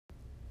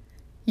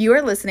You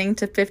are listening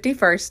to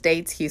 51st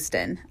Dates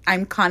Houston.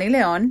 I'm Connie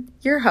Leon,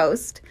 your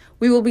host.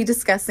 We will be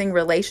discussing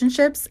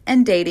relationships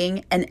and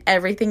dating and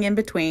everything in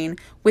between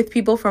with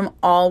people from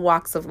all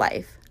walks of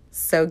life.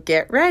 So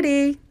get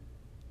ready.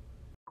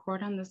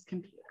 Record on this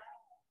computer.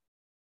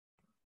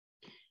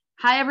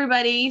 Hi,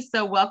 everybody.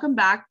 So welcome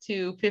back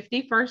to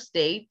 51st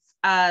Dates.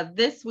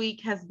 This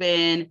week has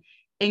been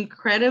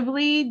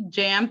incredibly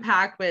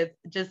jam-packed with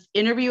just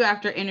interview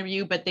after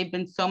interview, but they've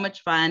been so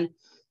much fun.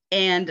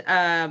 And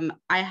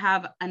I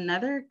have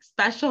another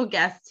special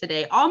guest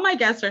today. All my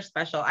guests are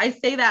special. I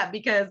say that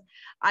because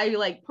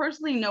I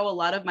personally know a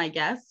lot of my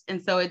guests.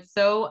 And so it's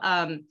so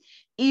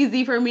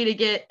easy for me to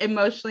get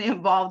emotionally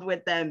involved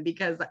with them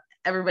because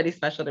everybody's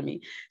special to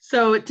me.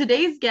 So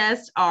today's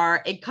guests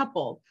are a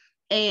couple.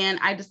 And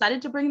I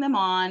decided to bring them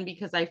on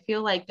because I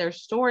feel like their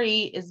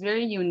story is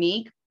very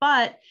unique,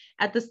 but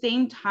at the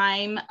same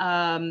time,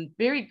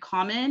 very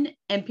common.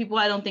 And people,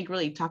 I don't think,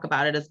 really talk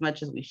about it as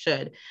much as we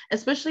should,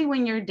 especially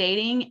when you're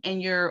dating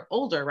and you're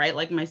older, right?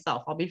 Like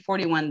myself, I'll be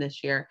 41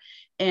 this year.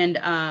 And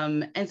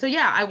so,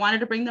 yeah, I wanted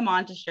to bring them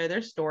on to share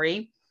their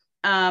story.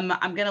 I'm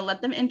going to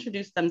let them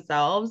introduce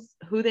themselves,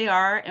 who they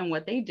are and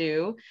what they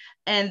do.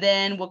 And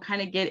then we'll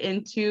kind of get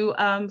into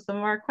some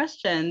of our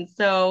questions.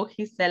 So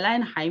Gisela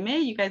and Jaime,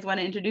 you guys want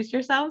to introduce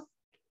yourselves?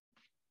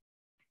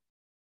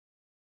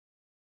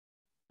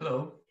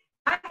 Hello.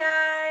 Hi,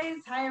 guys.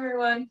 Hi,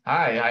 everyone.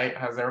 Hi.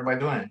 How's everybody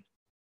doing?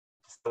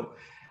 So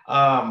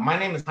my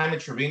name is Jaime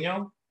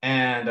Trevino,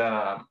 and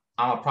I'm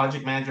a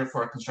project manager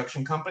for a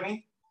construction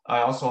company. I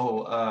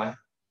also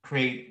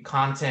create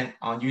content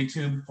on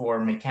YouTube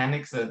for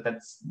mechanics.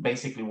 That's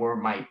basically where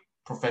my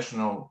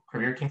professional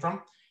career came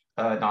from.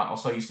 I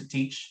also used to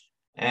teach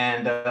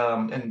and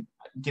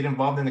get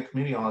involved in the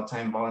community all the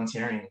time,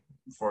 volunteering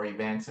for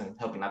events and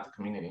helping out the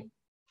community.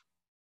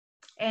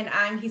 And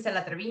I'm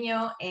Gisela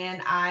Trevino, and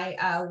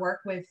I work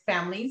with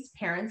families,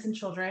 parents, and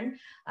children,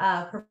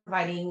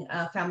 providing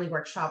family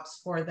workshops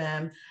for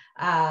them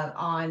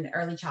on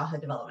early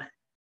childhood development.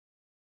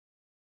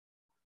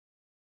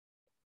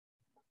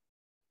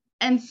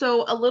 And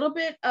so a little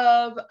bit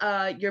of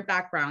your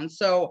background.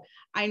 So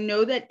I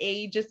know that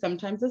age is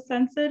sometimes a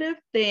sensitive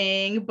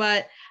thing,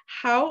 but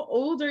how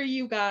old are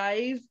you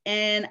guys?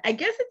 And I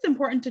guess it's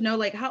important to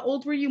know, how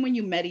old were you when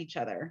you met each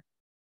other?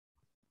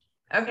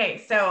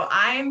 Okay, so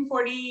I'm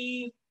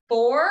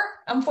 44.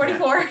 I'm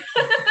 44.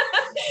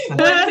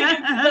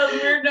 Those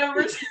weird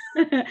numbers.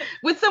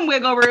 With some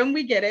wiggle room,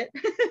 we get it.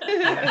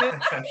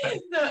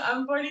 So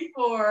I'm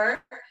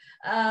 44.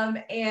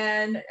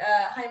 And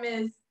Jaime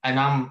is... And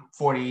I'm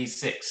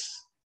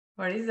 46.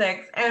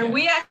 46. And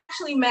we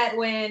actually met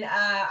when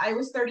I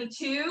was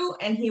 32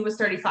 and he was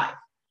 35.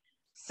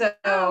 So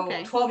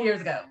 12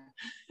 years ago.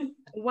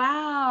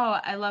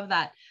 Wow. I love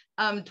that.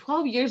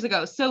 12 years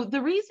ago. So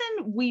the reason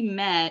we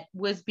met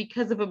was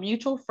because of a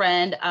mutual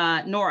friend,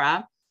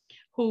 Nora,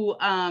 who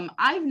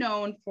I've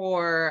known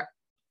for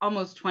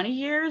almost 20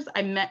 years.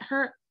 I met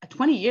her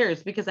 20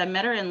 years because I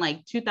met her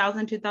in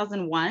 2000,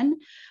 2001.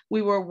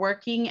 We were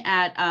working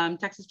at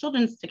Texas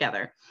Children's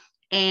together.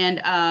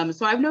 And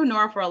so I've known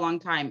Nora for a long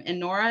time, and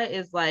Nora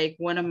is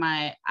one of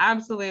my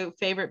absolute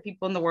favorite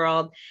people in the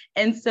world.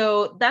 And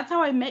so that's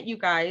how I met you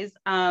guys.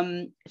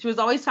 She was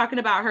always talking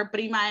about her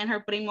prima and her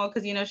primo,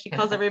 because, she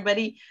calls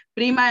everybody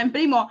prima and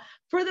primo.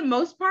 For the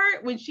most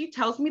part, when she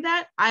tells me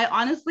that, I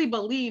honestly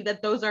believe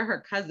that those are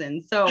her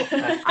cousins. So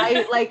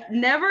I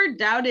never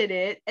doubted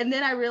it. And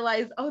then I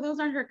realized, oh, those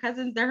aren't her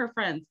cousins, they're her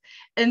friends.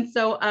 And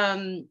so,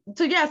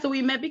 so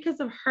we met because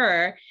of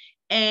her.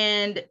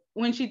 And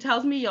when she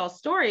tells me y'all's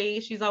story,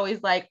 she's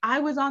always like, I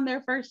was on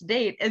their first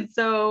date. And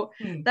so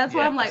that's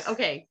why I'm like,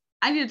 okay,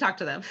 I need to talk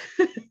to them.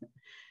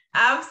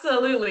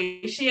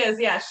 Absolutely. She is.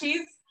 Yeah.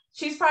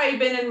 She's probably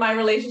been in my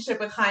relationship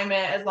with Jaime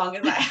as long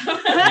as I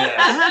have.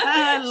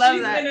 I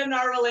love that. She's been in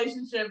our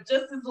relationship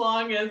just as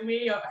long as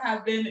we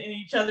have been in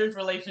each other's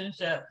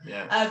relationship.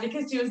 Yeah.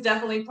 Because she was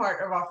definitely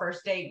part of our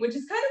first date, which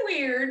is kind of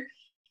weird,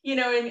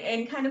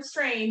 and kind of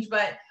strange.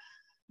 But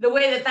the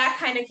way that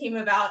kind of came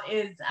about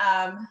is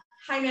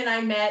Jaime and I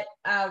met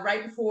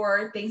right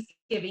before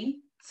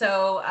Thanksgiving.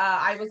 So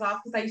I was off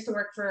because I used to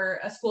work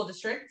for a school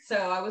district. So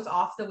I was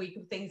off the week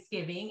of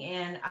Thanksgiving,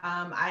 and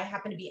I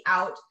happened to be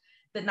out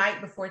the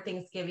night before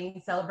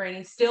Thanksgiving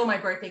celebrating still my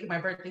birthday, because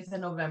my birthday's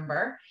in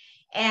November.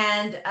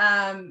 And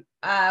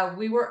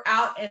we were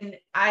out, and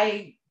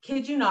I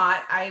kid you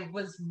not, I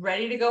was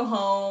ready to go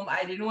home.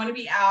 I didn't want to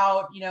be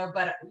out,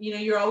 but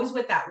you're always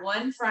with that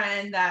one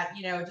friend that,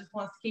 just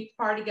wants to keep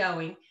the party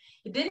going.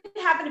 It didn't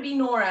happen to be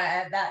Nora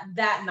at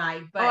that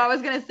night, but I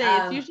was gonna say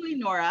it's usually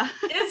Nora.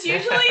 It's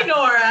usually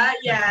Nora,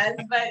 yes,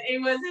 but it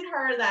wasn't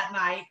her that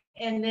night.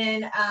 And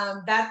then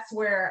that's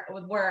where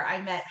I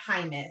met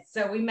Jaime.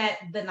 So we met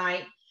the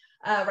night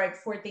right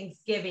before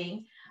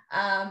Thanksgiving,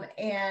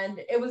 and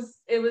it was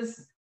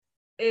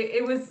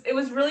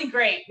really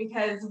great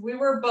because we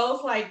were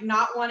both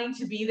not wanting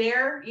to be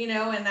there, in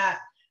that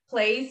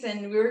place,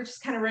 and we were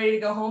just kind of ready to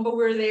go home, but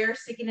we were there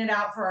sticking it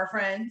out for our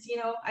friends.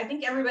 I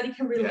think everybody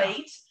can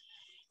relate.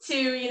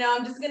 to,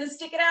 I'm just going to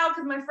stick it out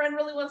because my friend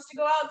really wants to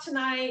go out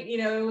tonight.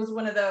 It was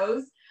one of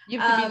those. You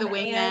have to be the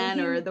wingman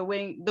or the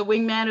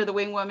wingman or the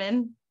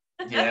wingwoman.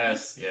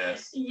 Yes.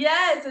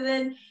 Yes. And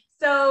then,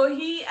 so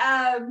he,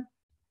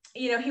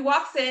 he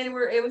walks in,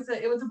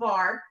 it was a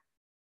bar,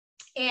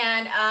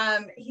 and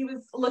he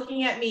was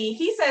looking at me.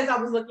 He says I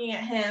was looking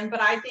at him,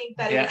 but I think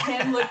that it was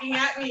him looking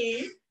at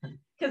me,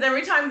 because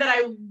every time that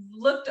I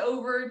looked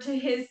over to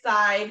his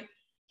side,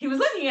 he was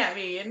looking at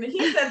me, and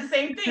he said the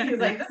same thing. He was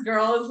like, "This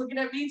girl is looking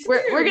at me too."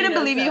 We're gonna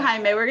believe you,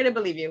 Jaime. We're gonna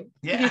believe you.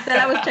 Yeah. You said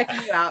I was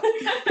checking you out.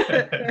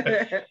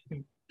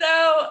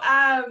 So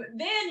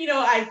then,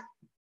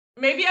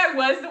 maybe I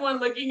was the one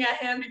looking at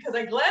him, because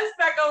I glanced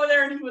back over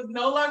there and he was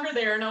no longer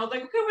there, and I was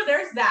like, "Okay, well,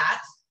 there's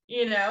that."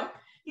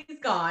 He's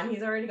gone.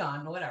 He's already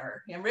gone.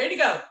 Whatever. I'm ready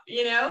to go.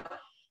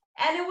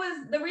 And it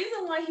was, the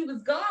reason why he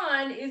was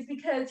gone is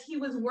because he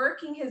was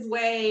working his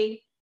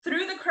way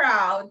through the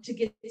crowd to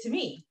get to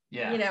me.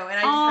 Yeah. And I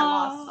just had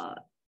lost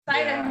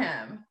sight of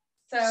him.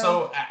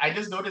 So I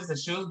just noticed that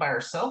she was by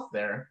herself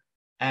there,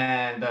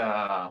 and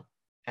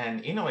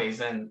anyways,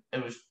 and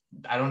it was,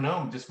 I don't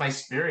know, just my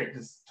spirit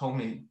just told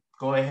me,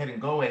 go ahead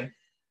and go. And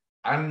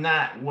I'm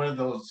not one of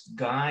those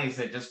guys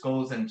that just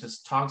goes and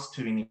just talks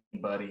to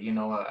anybody.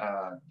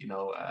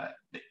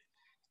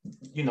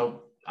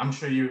 I'm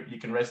sure you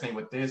can resonate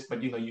with this,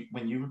 but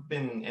when you've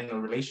been in a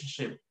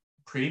relationship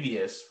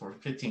previous for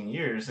 15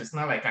 years, it's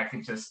not like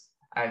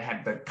I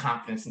had the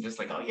confidence and just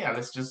like, oh yeah,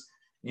 let's just,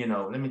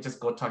 let me just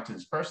go talk to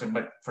this person.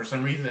 But for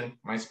some reason,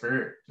 my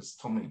spirit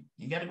just told me,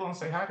 you got to go and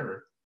say hi to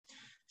her.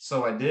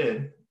 So I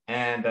did.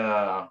 And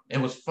it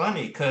was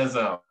funny because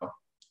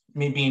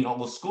me being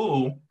old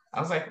school, I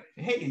was like,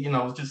 hey,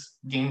 just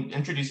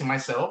introducing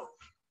myself.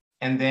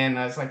 And then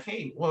I was like,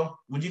 hey, well,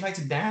 would you like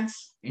to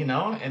dance? And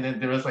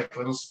then there was like a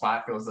little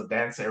spot. There was a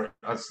dance area,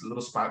 a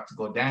little spot to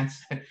go dance.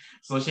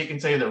 So she can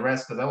tell you the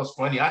rest, because that was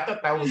funny. I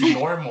thought that was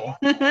normal.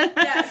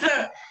 Yeah, so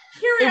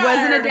here we are. It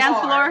wasn't a dance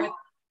floor?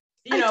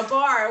 With,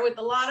 bar with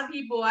a lot of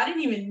people. I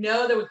didn't even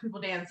know there was people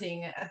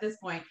dancing at this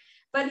point.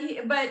 But he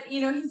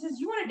says,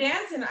 you want to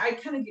dance? And I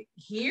kind of get,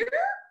 here?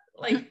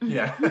 Like,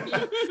 yeah. You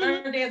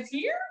want to dance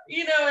here?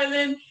 And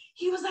then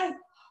he was like,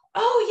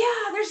 oh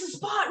yeah, there's a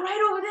spot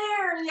right over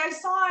there. And I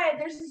saw it.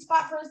 There's a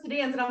spot for us to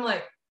dance. And I'm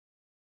like,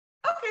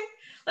 okay,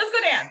 let's go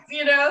dance.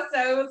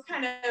 So it was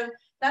kind of,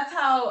 that's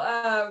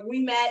how we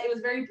met. It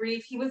was very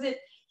brief. He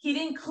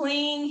didn't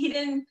cling. He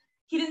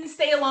didn't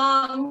stay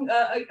around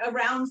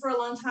for a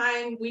long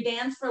time. We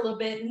danced for a little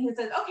bit, and he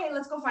said, okay,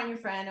 let's go find your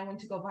friend. I went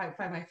to go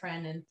find my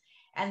friend.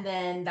 And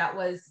then that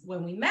was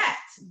when we met.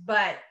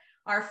 But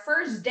our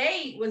first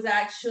date was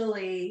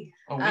actually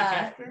a week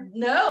after?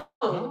 No.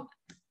 Oh.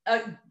 A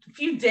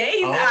few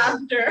days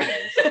after,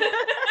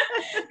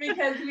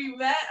 because we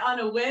met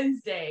on a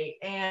Wednesday,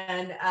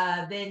 and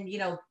then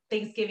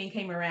Thanksgiving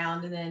came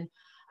around, and then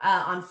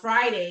on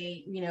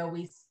Friday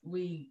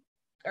we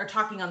are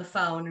talking on the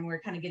phone, and we're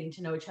kind of getting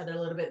to know each other a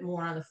little bit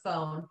more on the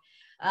phone,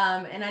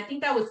 and I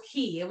think that was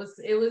key. It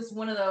was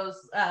one of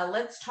those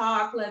let's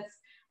talk,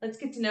 let's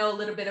get to know a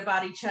little bit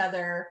about each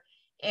other.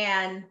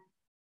 And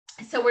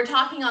so we're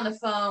talking on the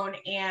phone,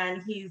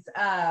 and he's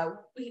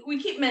we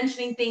keep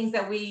mentioning things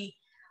that we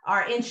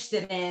are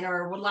interested in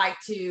or would like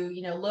to,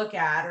 look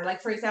at, or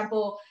like, for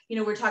example,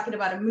 we're talking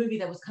about a movie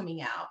that was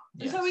coming out.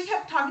 Yes. So we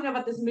kept talking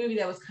about this movie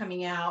that was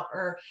coming out,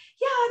 or,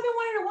 yeah, I've been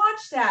wanting to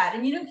watch that.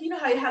 And you know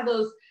how you have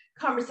those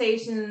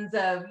conversations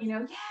of, yeah,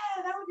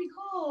 that would be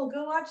cool,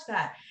 go watch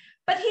that.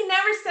 But he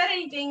never said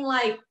anything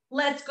like,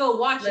 let's go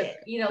watch it,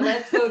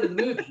 let's go to the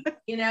movie,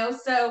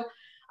 So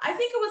I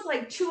think it was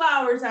like 2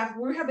 hours after,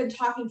 we have been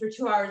talking for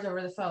 2 hours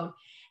over the phone.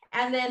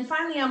 And then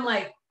finally I'm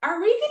like, are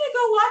we going to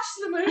go watch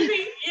the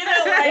movie?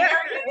 Are you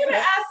going to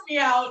ask me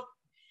out?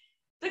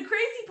 The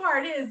crazy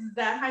part is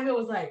that Jaime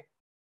was like,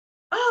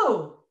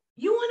 oh,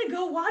 you want to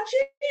go watch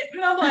it?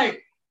 And I'm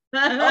like,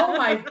 oh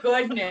my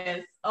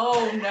goodness.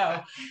 Oh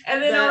no.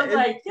 And then I was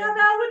like, yeah,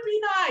 that would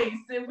be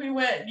nice if we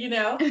went,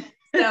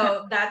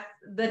 So that's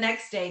the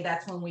next day,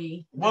 that's when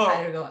we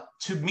decided to go.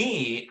 To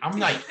me, I'm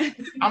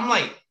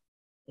like,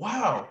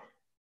 wow.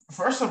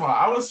 First of all,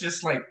 I was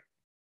just like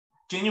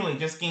genuinely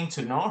just getting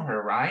to know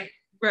her, right?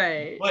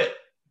 Right. But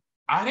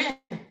I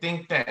didn't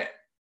think that,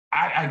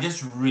 I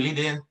just really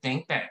didn't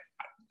think that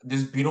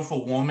this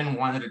beautiful woman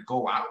wanted to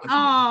go out with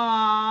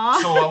Aww.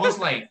 me. So I was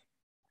like,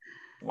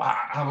 wow,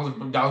 I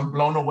was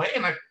blown away.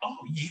 And like, oh,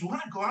 you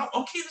want to go out?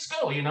 Okay, let's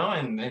go,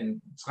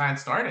 and so I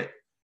started.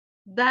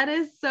 That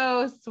is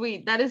so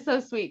sweet. That is so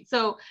sweet.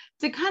 So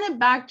to kind of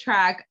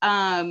backtrack,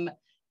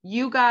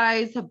 you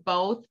guys have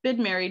both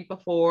been married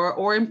before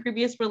or in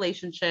previous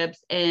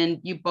relationships, and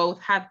you both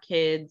have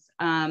kids.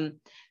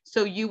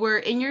 So you were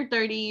in your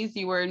 30s,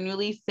 you were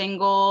newly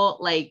single.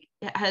 Like,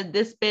 had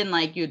this been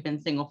like you'd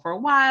been single for a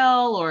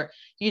while, or,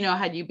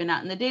 had you been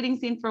out in the dating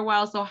scene for a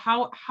while? So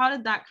how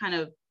did that kind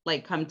of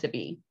like come to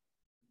be?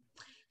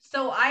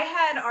 So I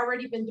had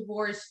already been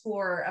divorced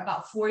for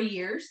about 4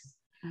 years.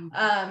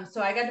 Okay.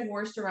 So I got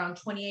divorced around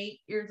 28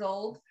 years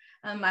old.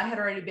 I had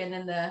already been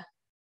in the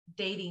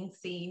dating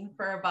scene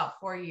for about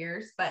 4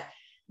 years, but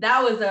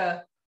that was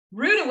a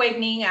rude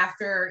awakening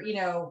after, you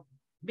know,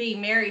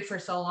 being married for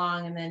so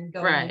long and then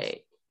going into,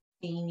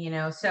 you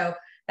know, so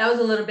that was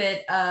a little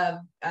bit of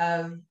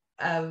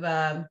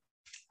a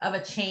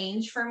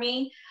change for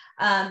me.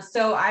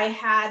 So I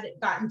had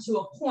gotten to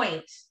a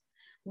point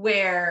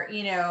where,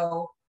 you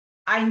know,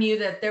 I knew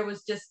that there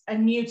was just a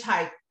new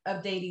type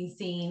of dating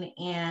scene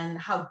and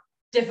how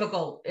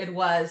difficult it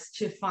was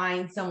to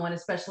find someone,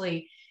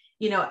 especially,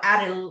 you know,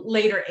 at a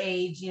later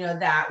age, you know,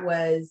 that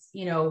was,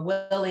 you know,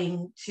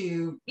 willing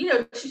to, you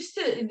know,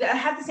 to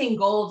have the same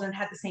goals and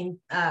had the same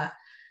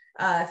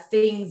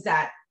things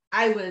that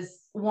I was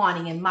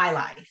wanting in my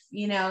life,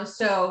 you know.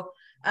 So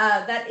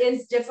that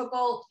is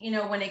difficult, you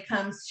know, when it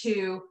comes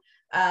to,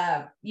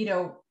 you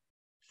know,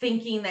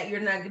 thinking that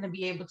you're not going to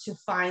be able to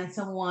find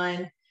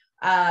someone,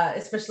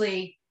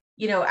 especially,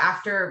 you know,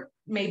 after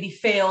maybe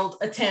failed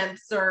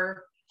attempts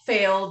or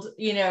failed,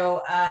 you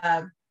know,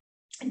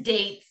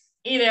 dates,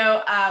 you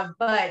know,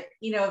 but,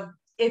 you know,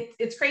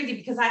 it's crazy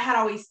because I had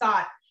always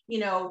thought, you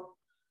know,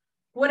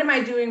 what am I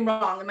doing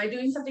wrong? Am I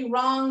doing something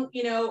wrong,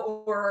 you know,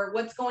 or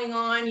what's going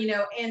on, you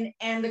know?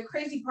 And the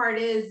crazy part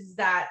is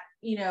that,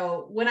 you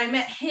know, when I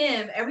met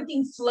him,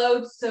 everything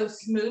flowed so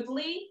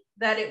smoothly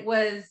that it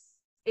was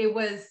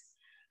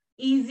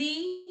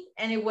easy.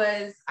 And it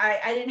was,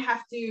 I didn't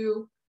have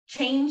to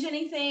change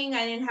anything.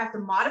 I didn't have to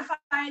modify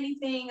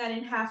anything. I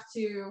didn't have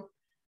to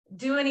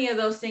do any of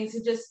those things.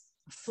 It just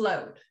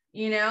flowed,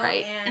 you know?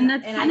 Right. And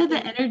that's kind of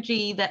the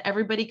energy that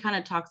everybody kind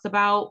of talks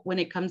about when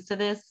it comes to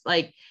this.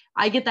 Like,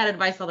 I get that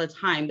advice all the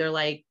time. They're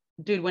like,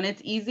 dude, when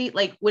it's easy,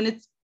 like when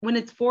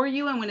it's for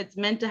you and when it's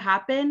meant to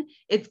happen,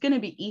 it's going to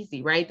be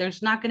easy, right?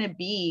 There's not going to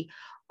be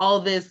all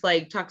this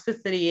like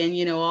toxicity and,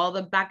 you know, all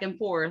the back and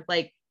forth.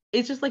 Like,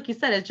 it's just like you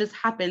said, it just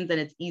happens and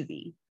it's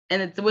easy.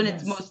 And it's when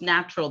it's most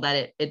natural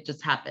that it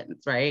just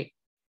happens, right?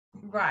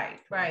 Right.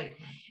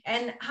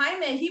 And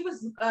Jaime, he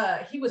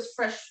was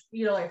fresh,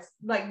 you know,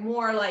 like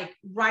more like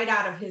right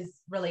out of his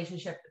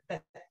relationship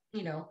that,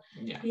 you know,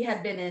 he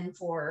had been in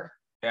for.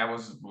 That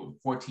was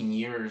 14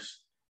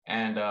 years.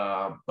 And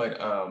but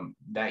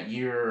that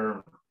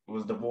year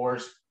was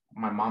divorced.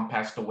 My mom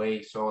passed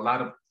away. So a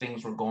lot of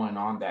things were going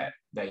on that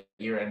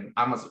year. And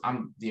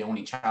I'm the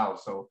only child.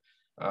 So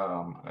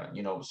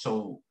you know,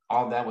 so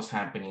all that was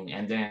happening.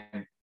 And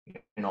then, you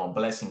know, a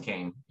blessing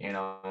came, you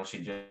know, she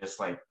just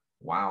like,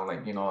 wow,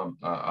 like, you know,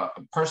 a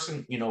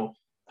person, you know,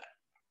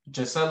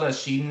 Gisela,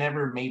 she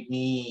never made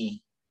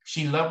me,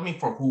 she loved me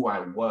for who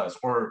I was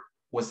or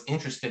was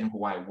interested in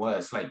who I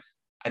was. Like,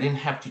 I didn't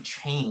have to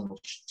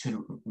change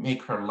to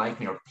make her like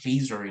me or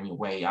please her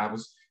anyway. I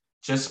was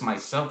just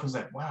myself. I was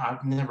like, wow,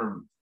 I've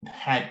never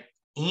had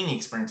any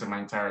experience in my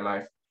entire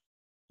life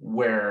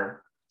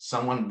where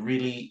someone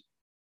really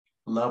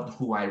loved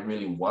who I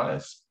really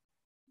was,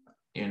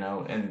 you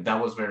know, and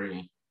that was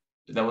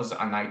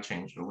a night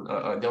change.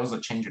 That was a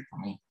changer for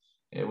me.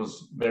 It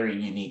was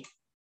very unique.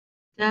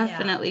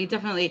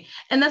 Definitely.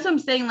 And that's what I'm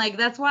saying. Like,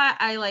 that's why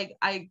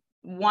I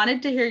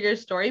wanted to hear your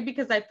story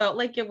because I felt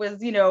like it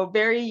was, you know,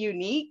 very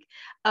unique,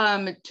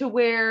 to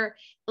where,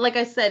 like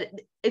I said,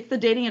 it's the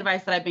dating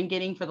advice that I've been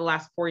getting for the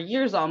last 4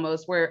 years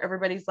almost, where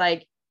everybody's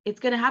like, it's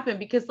going to happen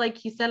because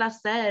like Gisela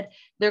said,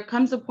 there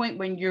comes a point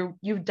when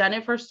you've done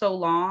it for so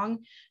long.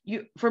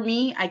 For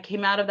me, I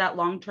came out of that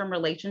long-term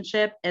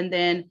relationship, and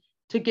then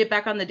to get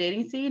back on the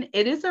dating scene,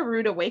 it is a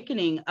rude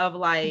awakening of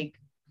like,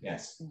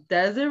 yes,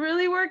 does it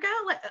really work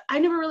out? Like, I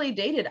never really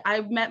dated.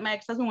 I met my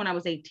ex-husband when I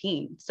was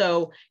 18.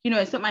 So, you know,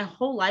 I spent my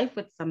whole life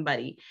with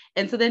somebody.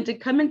 And so then to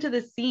come into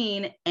the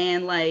scene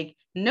and like,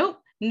 nope,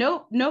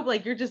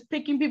 like you're just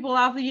picking people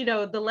off, you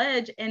know, the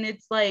ledge. And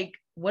it's like,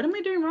 what am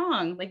I doing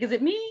wrong? Like, is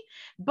it me?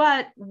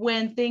 But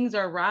when things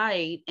are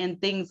right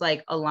and things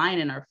like align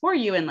and are for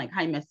you, and like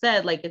Jaime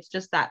said, like, it's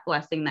just that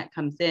blessing that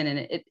comes in,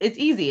 and it's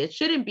easy. It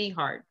shouldn't be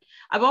hard.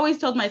 I've always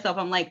told myself,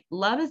 I'm like,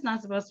 love is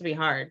not supposed to be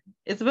hard.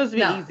 It's supposed to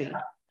be easy.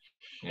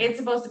 It's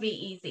supposed to be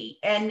easy.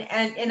 And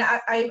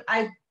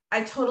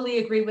I totally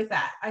agree with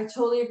that. I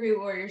totally agree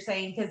with what you're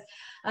saying. Because,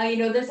 you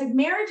know, there's like,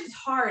 marriage is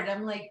hard.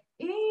 I'm like,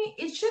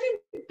 it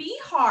shouldn't be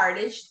hard.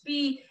 It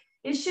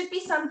should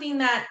be something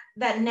that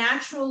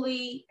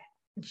naturally,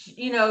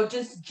 you know,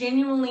 just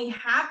genuinely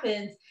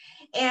happens.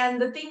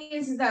 And the thing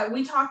is that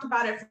we talked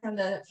about it from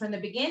the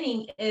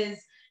beginning is,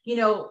 you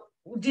know,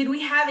 did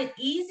we have it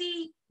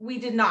easy? We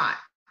did not,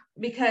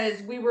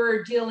 because we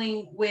were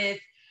dealing with,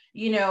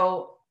 you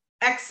know,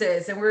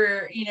 exes, and we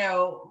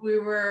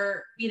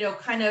were, you know,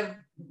 kind of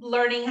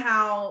learning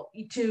how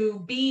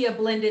to be a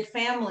blended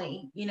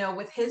family, you know,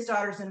 with his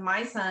daughters and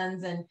my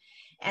sons.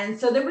 And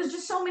so there was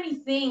just so many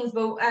things.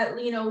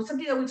 But, you know,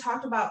 something that we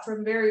talked about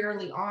from very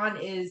early on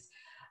is,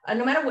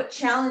 no matter what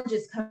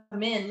challenges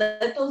come in,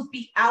 let those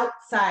be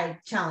outside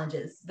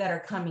challenges that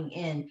are coming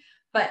in.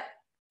 But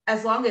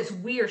as long as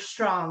we are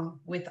strong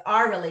with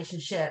our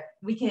relationship,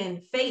 we can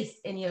face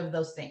any of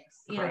those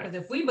things, you know, because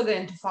if we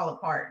begin to fall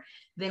apart,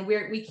 then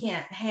we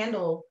can't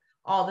handle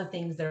all the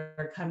things that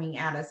are coming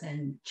at us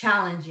and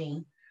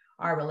challenging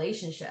our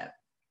relationship.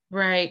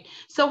 Right.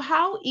 So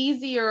how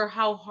easy or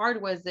how hard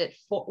was it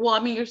for, well, I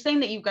mean, you're saying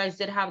that you guys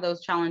did have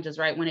those challenges,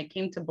 right? When it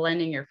came to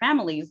blending your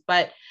families,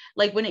 but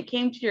like when it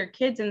came to your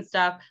kids and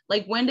stuff,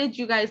 like when did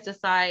you guys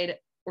decide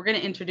we're going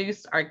to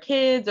introduce our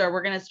kids or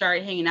we're going to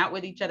start hanging out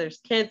with each other's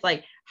kids?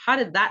 Like, how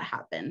did that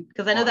happen?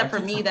 Because I know Oh, that that for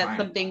took me, some that's time.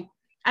 something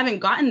I haven't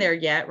gotten there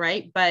yet,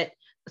 right? But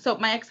so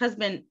my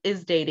ex-husband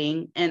is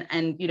dating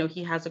and you know,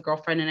 he has a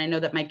girlfriend and I know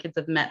that my kids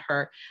have met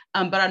her.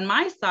 But on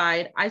my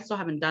side, I still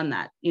haven't done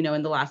that, you know,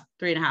 in the last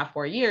 3.5,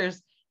 4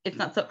 years. It's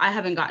not so I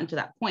haven't gotten to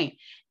that point.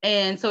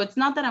 And so it's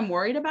not that I'm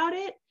worried about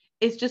it.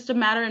 It's just a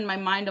matter in my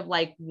mind of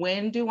like,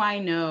 when do I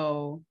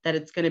know that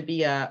it's going to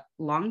be a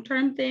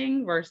long-term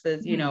thing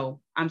versus, you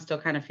know, I'm still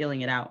kind of feeling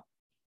it out.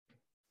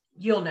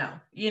 You'll know,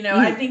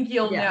 I Mhm. think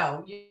you'll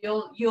Yeah.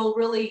 know, you'll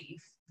really,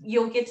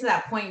 you'll get to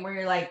that point where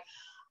you're like,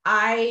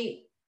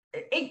 I,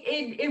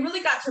 it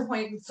really got to a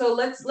point. So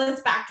let's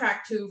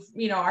backtrack to,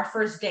 our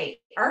first date.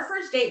 Our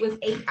first date was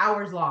 8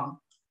 hours long.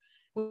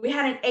 We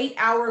had an 8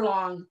 hour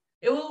long,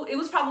 it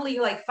was probably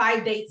like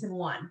 5 dates in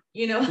one,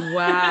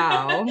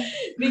 Wow.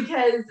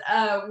 because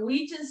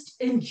we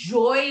just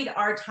enjoyed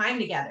our time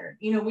together.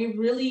 We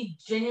really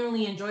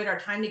genuinely enjoyed our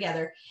time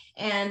together.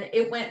 And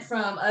it went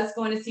from us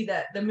going to see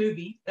the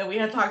movie that we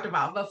had talked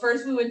about. But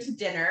first we went to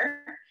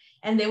dinner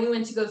and then we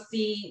went to go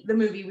see the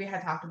movie we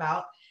had talked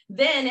about.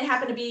 Then it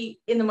happened to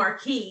be in the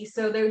Marquee.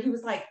 So there he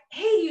was like,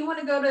 hey, do you want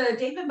to go to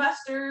Dave and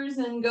Buster's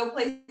and go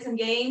play some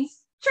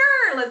games?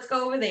 Sure, let's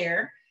go over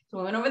there. So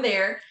we went over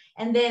there.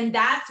 And then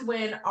that's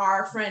when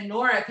our friend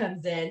Nora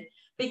comes in,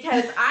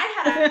 because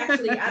I had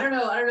actually, I don't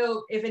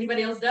know if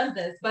anybody else does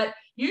this, but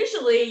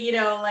usually,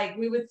 like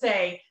we would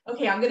say,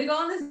 okay, I'm going to go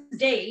on this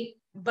date,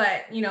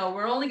 but,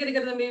 we're only going to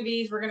go to the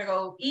movies. We're going to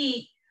go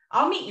eat.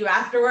 I'll meet you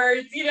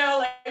afterwards,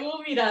 like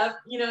we'll meet up,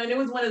 and it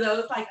was one of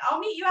those, like, I'll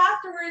meet you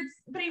afterwards,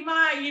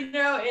 prima,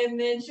 and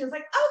then she was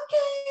like,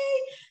 okay.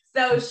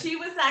 So she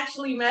was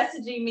actually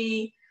messaging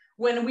me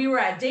when we were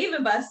at Dave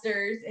and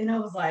Buster's, and I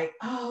was like,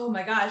 oh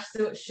my gosh,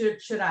 so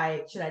should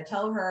I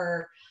tell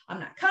her I'm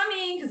not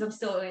coming because I'm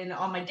still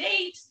on my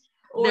date,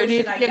 There or needs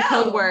should to I be a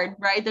code go? word,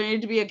 right? There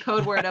needs to be a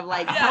code word of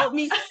like, Yeah. help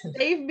me,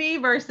 save me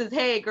versus,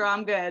 hey, girl,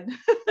 I'm good.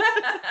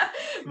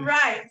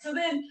 Right. So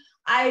then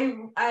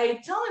I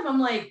tell him, I'm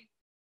like,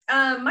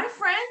 my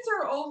friends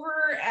are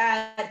over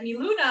at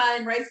Miluna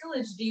in Rice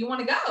Village. Do you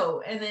want to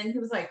go? And then he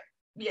was like,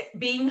 yeah,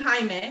 being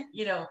Jaime,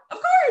 of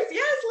course,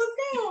 yes,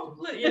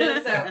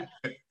 let's go.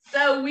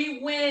 So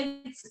we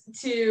went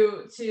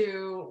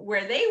to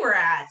where they were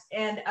at,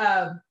 and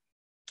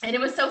it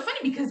was so funny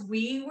because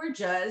we were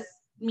just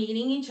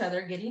meeting each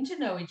other, getting to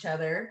know each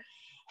other,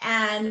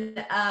 and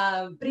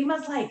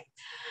Prima's like,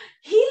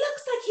 he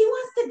looks like he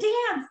wants to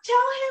dance.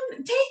 Tell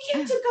him, take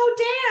him to go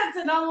dance.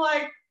 And I'm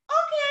like,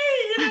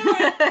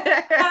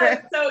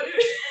 okay, so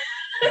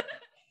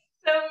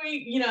so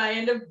we, I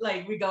end up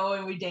like, we go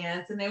and we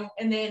dance, and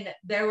then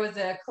there was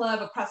a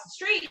club across the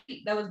street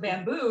that was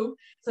Bamboo.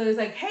 So it was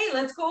like, hey,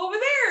 let's go over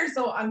there.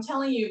 So I'm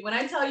telling you, when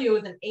I tell you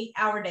it was an 8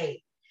 hour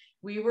date,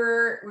 we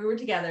were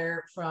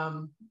together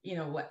from,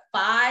 what,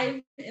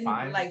 five till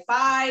like,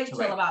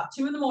 about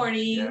 2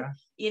 a.m.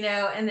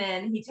 yeah. And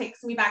then he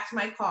takes me back to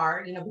my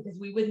car, because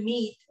we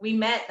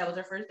met, that was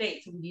our first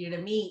date. So we needed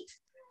to meet,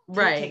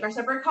 Right. take our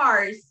separate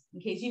cars in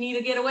case you need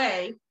to get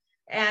away.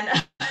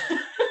 And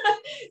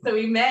so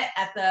we met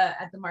at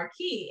the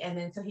Marquee, and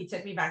then so he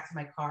took me back to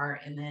my car,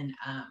 and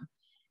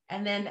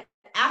then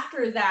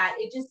after that,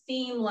 it just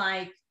seemed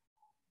like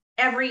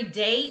every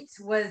date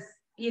was,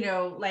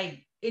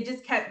 like it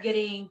just kept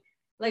getting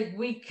like,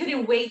 we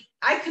couldn't wait.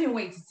 I couldn't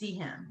wait to see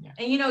him. Yeah.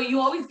 And you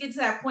always get to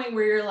that point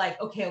where you're like,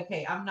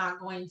 okay, I'm not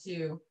going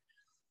to,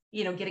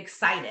 get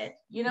excited,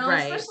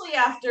 Right. especially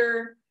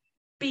after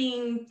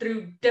being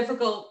through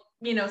difficult,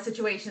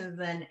 situations,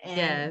 and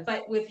Yes.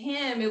 but with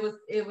him, it was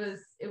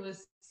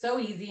so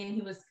easy, and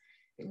he was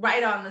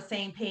right on the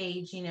same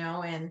page,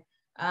 and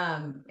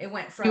it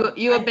went from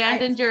you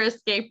abandoned your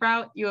escape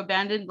route. You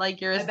abandoned like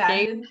your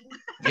escape.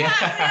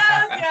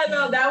 yeah,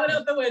 no, that went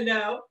out the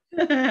window.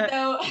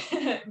 So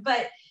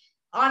but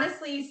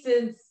honestly,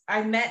 since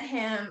I met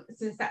him,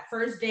 since that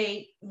first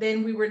date,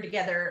 then we were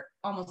together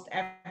almost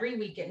every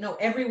weekend. No,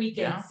 every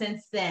weekend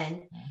since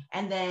then.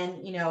 And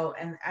then,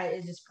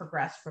 it just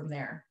progressed from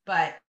there.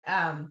 But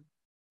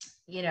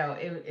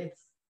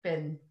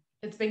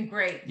it's been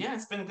great. Yeah,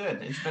 it's been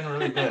good. It's been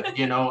really good.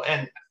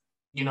 And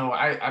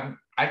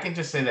I can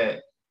just say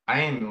that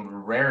I am a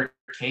rare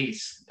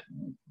case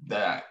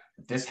that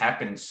this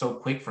happened so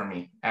quick for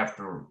me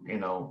after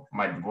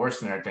my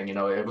divorce and everything.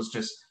 It was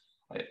just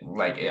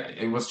like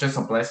it was just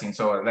a blessing.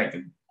 So like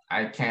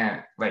I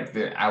can't like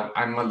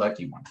I'm a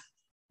lucky one.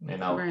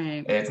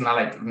 Right. It's not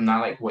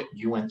like what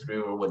you went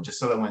through or what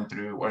Gisela went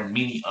through or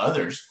many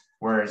others,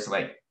 where it's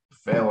like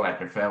fail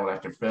after fail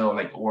after fail,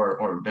 like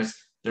or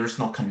there's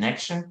no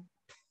connection.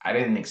 I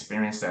didn't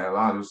experience that at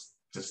all. It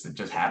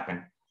just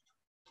happened.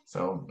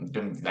 So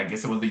I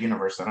guess it was the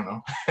universe. I don't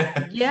know.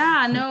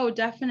 Yeah, no,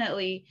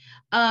 definitely.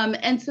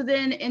 And so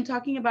then in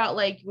talking about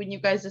like when you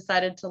guys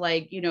decided to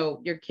like, you know,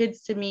 your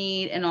kids to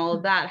meet and all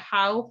of that,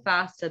 how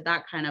fast did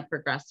that kind of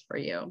progress for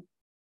you?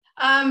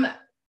 I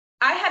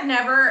had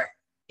never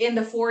in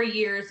the 4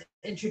 years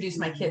introduced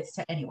my kids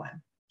to anyone.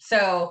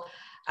 So,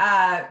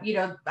 you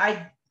know,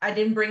 I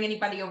didn't bring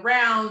anybody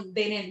around.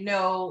 They didn't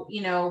know,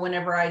 you know,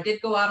 whenever I did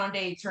go out on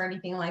dates or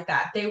anything like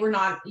that, they were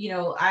not, you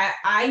know,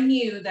 I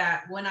knew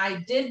that when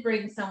I did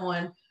bring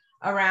someone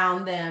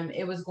around them,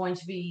 it was going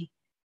to be,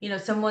 you know,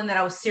 someone that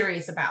I was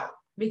serious about.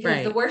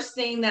 Because the worst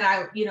thing that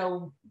I, you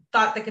know,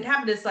 thought that could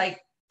happen is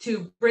like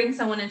to bring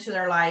someone into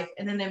their life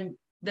and then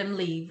them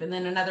leave, and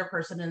then another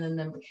person, and then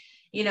them,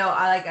 you know,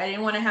 I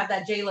didn't want to have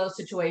that J-Lo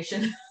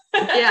situation.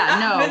 Yeah,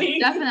 no,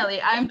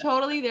 definitely. I'm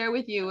totally there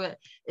with you.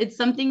 It's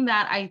something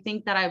that I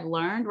think that I've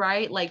learned,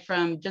 right? Like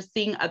from just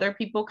seeing other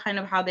people kind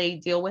of how they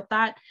deal with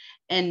that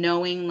and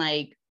knowing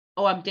like,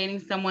 oh, I'm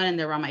dating someone and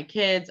they're around my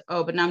kids.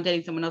 Oh, but now I'm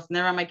dating someone else and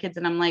they're around my kids.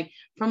 And I'm like,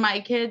 for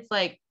my kids,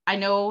 like I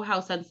know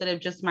how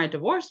sensitive just my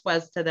divorce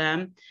was to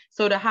them.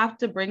 So to have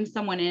to bring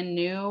someone in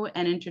new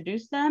and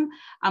introduce them,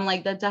 I'm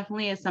like, that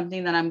definitely is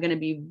something that I'm going to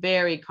be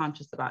very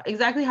conscious about.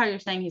 Exactly how you're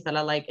saying,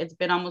 Gisela, like it's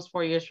been almost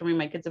 4 years for me.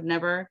 My kids have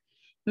never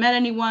met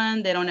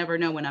anyone. They don't ever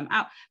know when I'm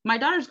out. My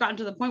daughter's gotten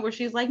to the point where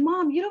she's like,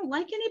 Mom, you don't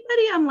like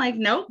anybody? I'm like,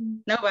 nope,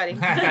 nobody.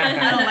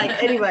 I don't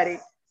like anybody.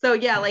 So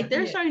yeah, like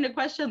they're starting to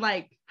question,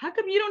 like, how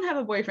come you don't have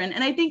a boyfriend?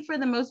 And I think for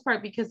the most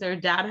part, because their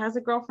dad has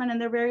a girlfriend and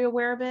they're very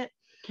aware of it.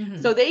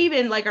 Mm-hmm. So they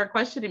even like are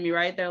questioning me,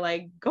 right? They're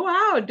like, go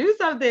out, do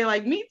something,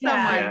 like meet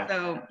someone. Yeah.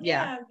 So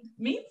yeah.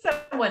 Meet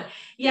someone.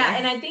 Yeah.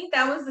 And I think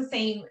that was the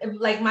same.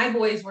 Like my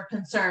boys were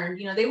concerned,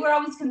 you know, they were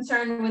always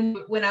concerned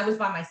when I was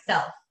by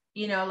myself,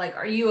 you know, like,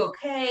 are you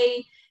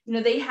okay? You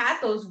know, they had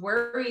those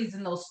worries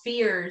and those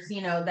fears,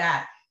 you know,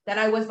 that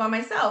I was by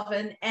myself.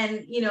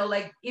 And, you know,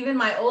 like even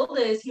my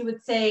oldest, he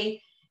would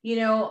say, you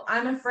know,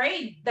 I'm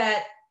afraid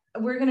that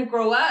we're going to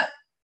grow up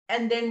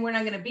and then we're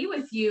not going to be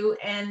with you.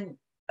 And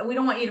we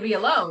don't want you to be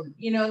alone.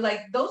 You know,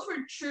 like those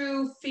were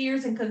true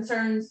fears and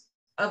concerns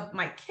of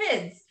my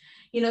kids,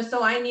 you know,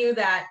 so I knew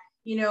that,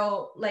 you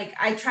know, like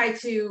I try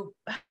to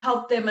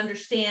help them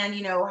understand,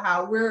 you know,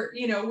 how we're,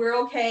 you know, we're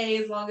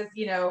okay as long as,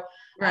 you know,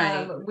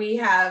 right. We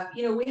have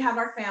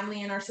our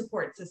family and our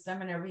support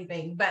system and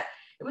everything, but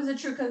it was a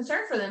true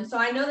concern for them. So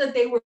I know that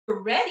they were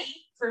ready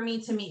for me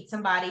to meet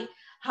somebody.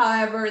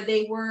 However,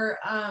 they were,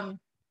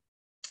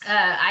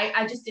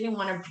 I just didn't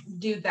want to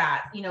do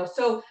that, you know,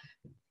 so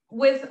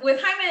with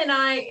Jaime and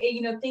I,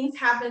 you know, things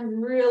happen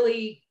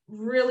really,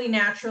 really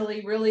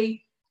naturally,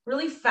 really,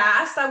 really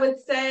fast, I would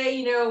say,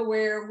 you know,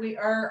 where we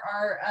are,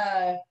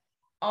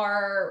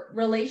 our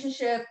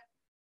relationship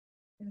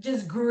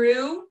just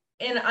grew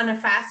on a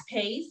fast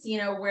pace, you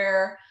know,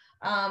 where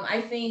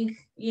I think,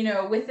 you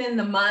know, within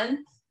the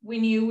month, we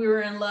knew we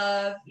were in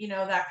love, you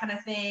know, that kind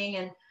of thing.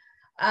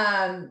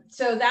 And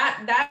so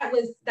that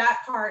was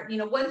that part, you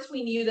know, once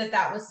we knew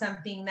that was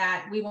something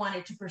that we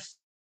wanted to pursue,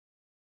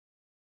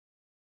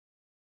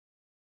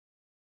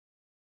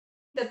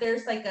 that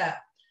there's like a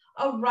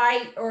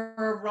right or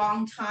a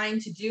wrong time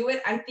to do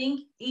it. I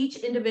think each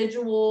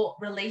individual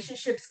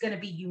relationship is going to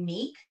be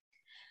unique.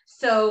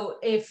 So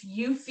if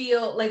you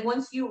feel like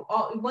once you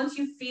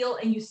feel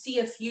and you see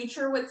a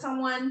future with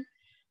someone,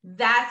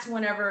 that's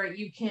whenever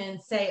you can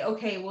say,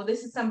 okay, well,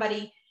 this is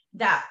somebody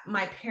that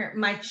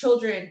my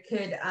children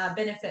could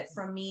benefit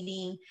from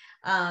meeting.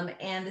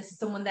 And this is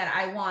someone that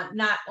I want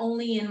not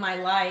only in my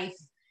life,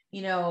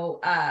 you know,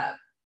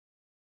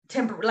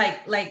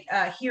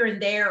 here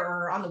and there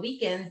or on the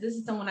weekends. This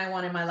is someone I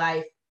want in my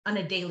life on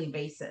a daily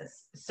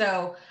basis.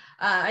 So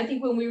I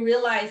think when we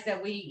realized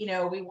that we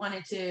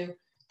wanted to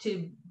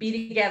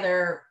be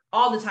together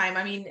all the time.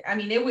 I mean,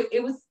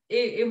 it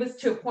was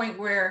to a point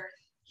where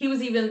he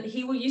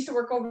used to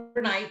work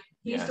overnight.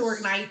 He used to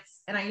work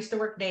nights and I used to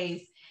work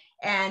days,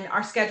 and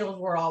our schedules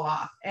were all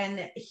off.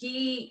 And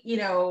he, you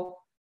know,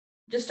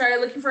 just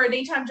started looking for a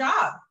daytime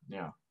job.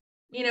 Yeah.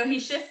 You know, he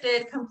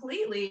shifted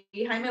completely.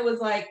 Jaime was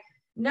like,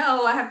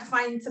 no, I have to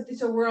find something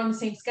so we're on the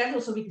same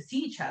schedule so we can see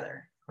each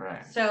other.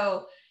 Right.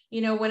 So,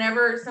 you know,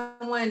 whenever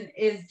someone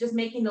is just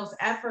making those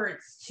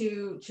efforts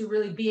to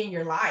really be in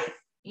your life,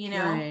 you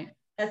know, right.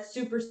 That's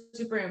super,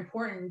 super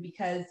important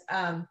because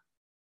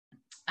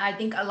I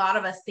think a lot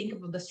of us think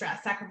of the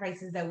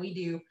sacrifices that we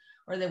do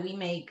or that we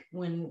make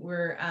when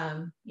we're,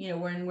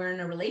 when we're in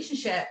a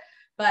relationship,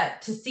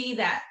 but to see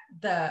that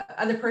the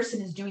other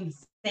person is doing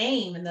the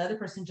same and the other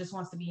person just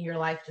wants to be in your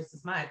life just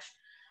as much.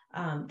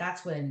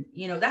 That's when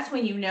you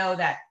know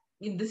that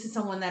this is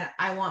someone that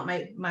I want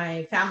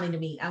my family to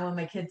meet. I want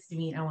my kids to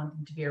meet. I want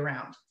them to be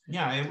around.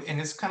 Yeah, and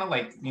it's kind of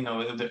like, you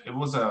know, it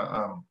was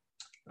a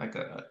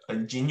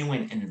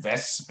genuine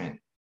investment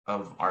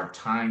of our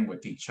time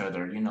with each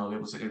other. You know,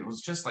 it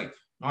was just like,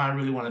 no, I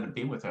really wanted to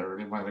be with her. I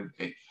really wanted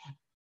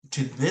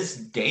to this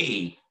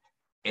day.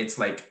 It's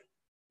like,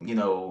 you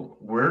know,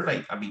 we're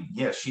like, I mean,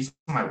 yeah, she's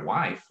my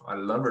wife. I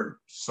love her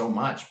so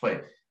much,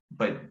 but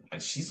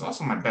she's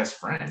also my best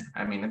friend.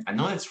 I mean, I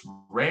know it's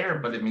rare,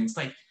 but it means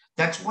like,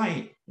 that's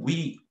why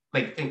we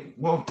like,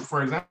 well,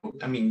 for example,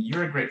 I mean,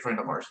 you're a great friend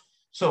of ours.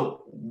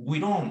 So we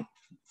don't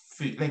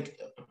feel like,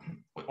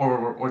 or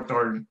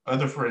our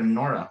other friend,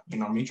 Nora, you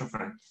know, mutual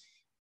friend,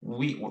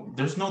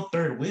 there's no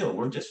third wheel.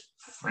 We're just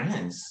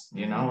friends,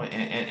 you know,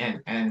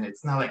 and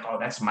it's not like, oh,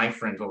 that's my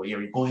friend over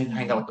here. You go ahead and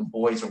hang out with the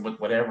boys or with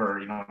whatever,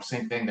 you know,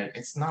 same thing. That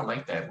it's not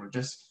like that. We're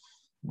just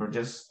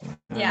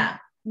Yeah.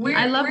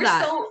 I love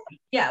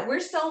that. We're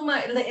so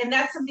much, and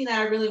that's something that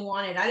I really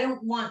wanted. I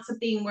don't want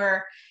something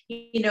where,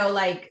 you know,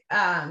 like,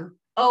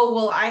 oh,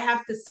 well, I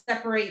have to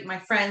separate my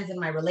friends and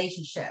my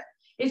relationship.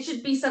 It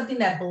should be something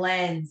that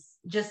blends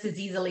just as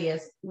easily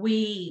as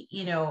we,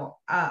 you know,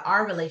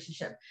 our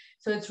relationship.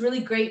 So it's really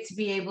great to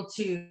be able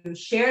to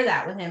share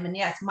that with him. And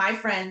yes, my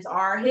friends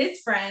are his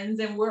friends,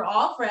 and we're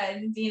all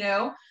friends, you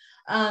know.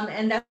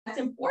 And that's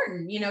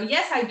important, you know.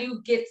 Yes, I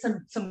do get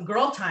some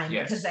girl time,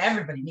 Yes. because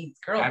everybody needs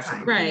girl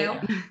Absolutely. time, you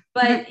Right. know.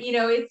 But you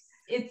know,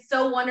 it's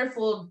so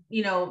wonderful,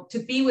 you know, to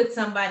be with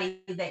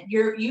somebody that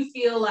you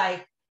feel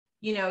like,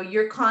 you know,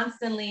 you're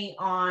constantly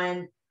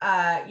on,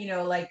 you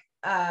know, like,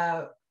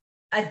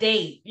 a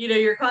date, you know,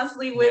 you're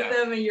constantly with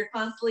them, and you're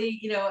constantly,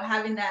 you know,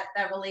 having that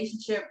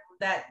relationship,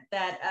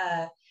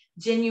 that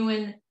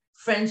genuine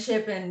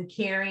friendship and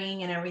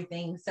caring and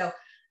everything. So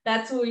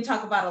that's what we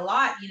talk about a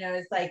lot, you know.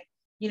 It's like,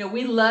 you know,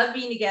 we love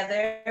being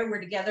together.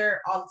 We're together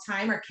all the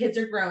time. Our kids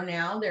are grown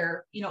now.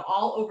 They're, you know,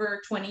 all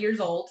over 20 years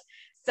old.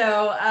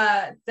 So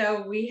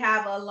so we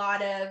have a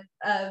lot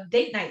of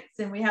date nights,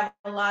 and we have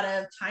a lot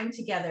of time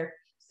together.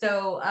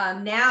 So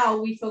now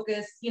we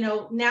focus, you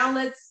know, now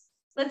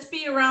let's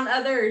be around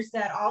others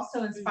that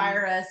also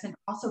inspire us and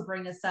also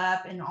bring us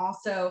up, and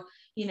also,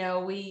 you know,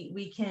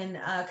 we can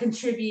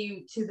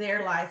contribute to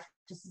their life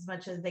just as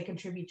much as they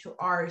contribute to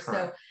ours.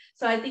 Correct.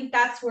 So I think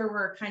that's where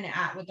we're kind of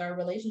at with our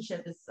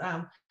relationship is,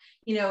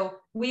 you know,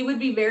 we would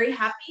be very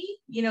happy,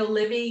 you know,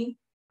 living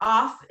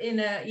off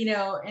in a, you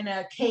know, in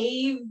a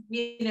cave,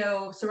 you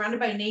know, surrounded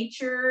by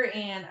nature,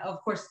 and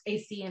of course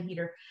AC and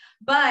heater.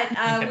 But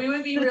we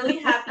would be really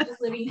happy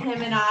just living,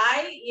 him and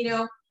I, you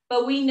know.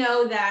 But we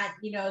know that,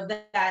 you know,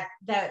 that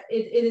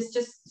it is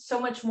just so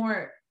much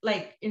more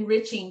like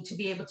enriching to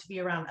be able to be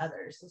around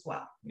others as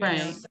well. Right.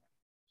 You know? So,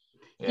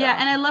 Yeah,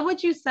 and I love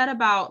what you said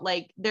about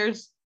like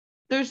there's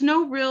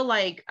no real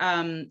like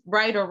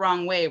right or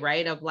wrong way,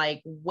 right? Of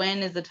like, when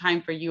is the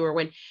time for you, or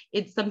when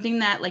it's something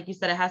that, like you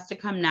said, it has to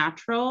come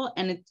natural,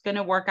 and it's going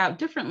to work out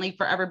differently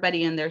for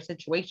everybody in their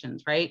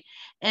situations, right?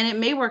 And it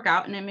may work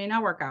out and it may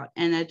not work out.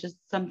 And that's just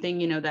something,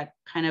 you know, that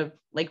kind of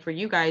like, for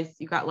you guys,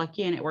 you got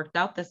lucky and it worked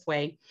out this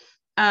way.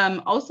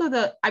 Also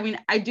I mean,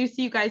 I do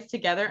see you guys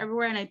together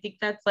everywhere, and I think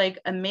that's like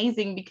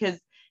amazing, because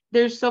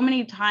there's so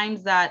many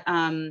times that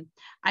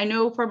I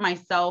know for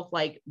myself,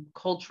 like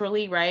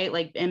culturally, right?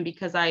 Like, and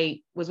because I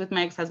was with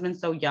my ex-husband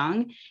so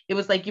young, it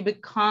was like you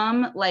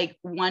become like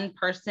one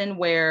person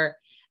where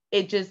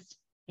it just,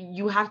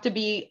 you have to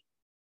be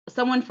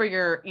someone for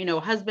your, you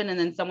know, husband, and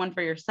then someone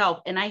for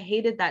yourself. And I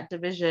hated that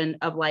division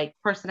of like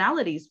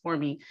personalities for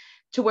me,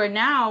 to where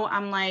now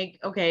I'm like,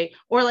 okay,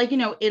 or like, you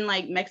know, in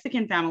like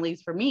Mexican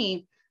families for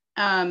me,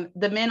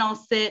 the men all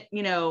sit,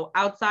 you know,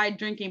 outside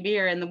drinking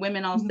beer, and the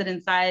women all sit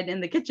inside in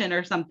the kitchen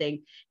or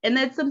something. And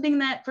that's something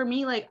that for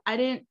me, like, I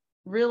didn't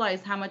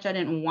realize how much I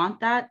didn't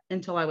want that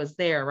until I was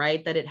there,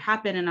 right? That it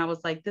happened. And I was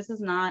like, this is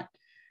not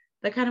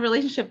the kind of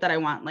relationship that I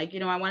want. Like,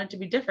 you know, I want it to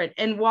be different.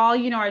 And while,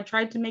 you know, I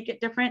tried to make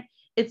it different,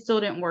 it still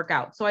didn't work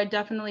out. So I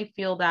definitely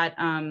feel that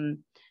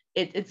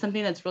it's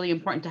something that's really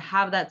important to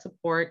have that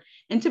support,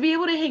 and to be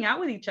able to hang out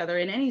with each other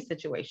in any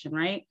situation,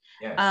 right?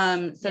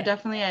 Yes. So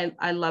definitely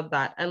I love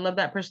that. I love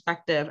that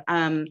perspective.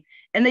 And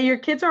that your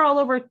kids are all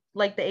over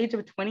like the age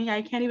of 20.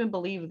 I can't even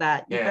believe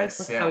that. You guys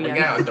look so young. We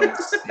got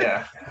adults.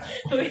 Yeah.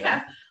 we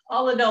have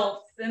all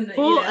adults in the,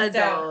 Full you know,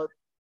 adults.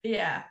 So,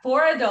 yeah,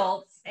 4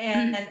 adults,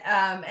 and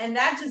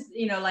that just,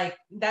 you know, like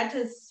that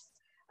just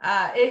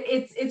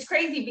it's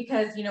crazy,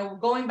 because, you know,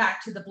 going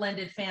back to the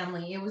blended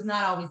family, it was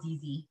not always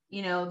easy.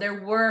 You know,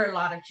 there were a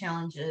lot of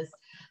challenges.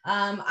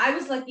 I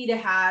was lucky to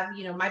have,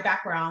 you know, my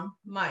background,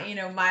 my, you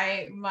know,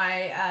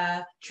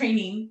 my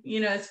training, you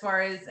know, as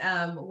far as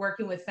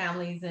working with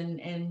families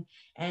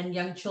and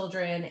young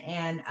children,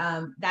 and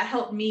that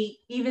helped me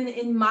even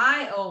in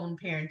my own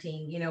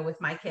parenting, you know, with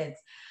my kids.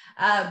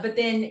 But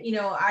then, you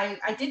know,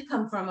 I did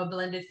come from a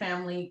blended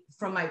family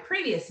from my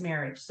previous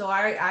marriage, so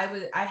I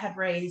had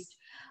raised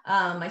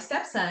my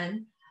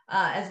stepson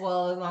as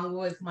well, along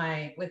with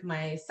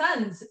my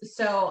sons.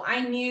 So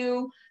I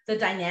knew the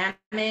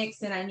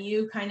dynamics, and I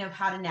knew kind of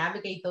how to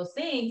navigate those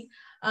things.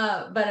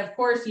 But of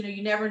course, you know,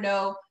 you never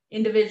know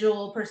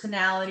individual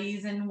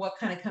personalities and what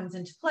kind of comes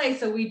into play.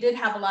 So we did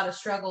have a lot of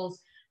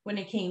struggles when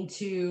it came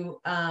to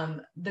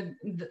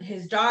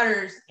his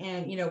daughters,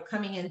 and, you know,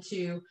 coming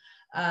into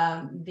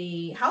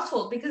the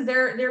household, because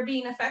they're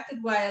being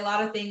affected by a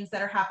lot of things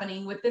that are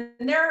happening within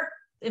their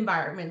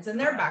environments and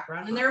their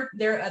background and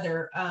their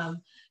other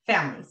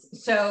families.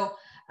 So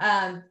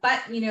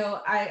But,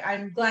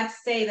 I'm glad to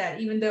say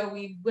that even though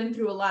we went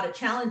through a lot of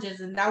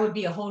challenges, and that would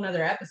be a whole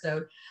nother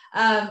episode,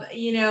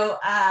 they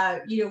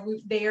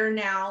are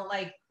now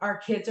like, our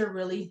kids are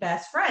really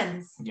best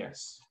friends.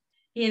 Yes.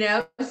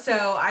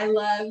 So I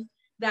love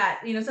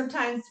that,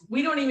 sometimes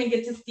we don't even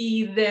get to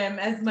see them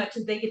as much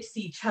as they get to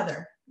see each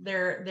other.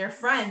 They're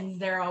friends.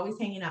 They're always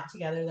hanging out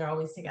together. They're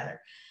always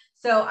together.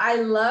 So I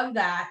love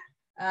that,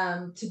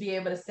 to be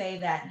able to say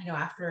that,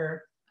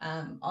 after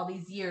all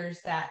these years,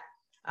 that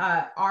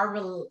our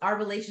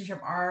relationship,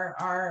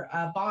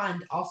 our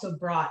bond also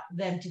brought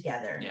them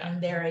together,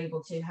 and they're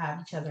able to have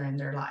each other in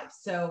their lives.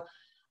 So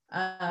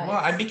well,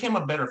 I became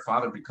a better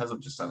father because of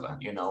Gisela.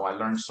 I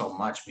learned so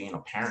much being a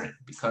parent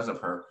because of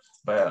her.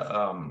 But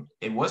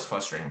it was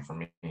frustrating for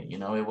me.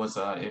 It was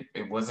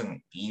it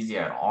wasn't easy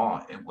at all.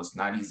 It was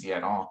not easy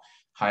at all.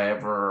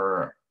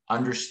 However,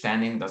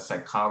 understanding the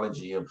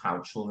psychology of how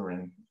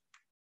children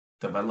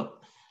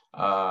develop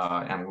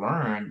and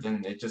learn,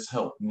 then it just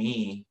helped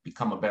me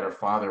become a better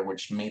father,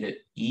 which made it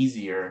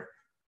easier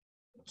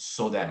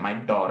so that my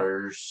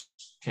daughters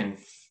can,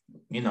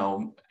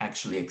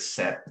 actually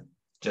accept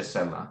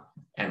Gisela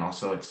and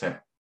also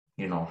accept,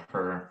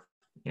 her,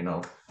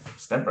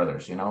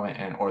 stepbrothers,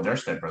 and or their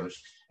stepbrothers,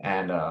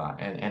 and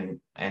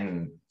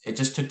it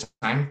just took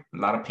time, a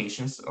lot of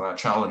patience,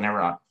 trial and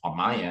error on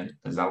my end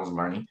because I was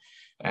learning,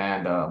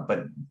 and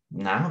but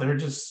now they're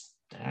just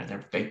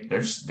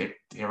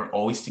they're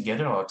always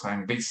together all the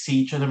time. They see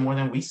each other more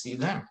than we see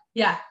them.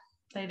 Yeah,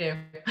 they do.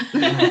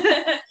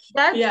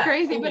 That's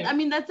crazy, but I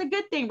mean, that's a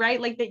good thing, right?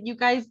 Like that you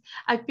guys,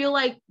 I feel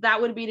like that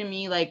would be to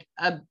me like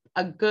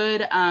a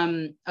good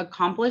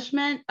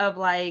accomplishment of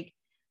like,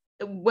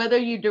 whether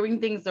you're doing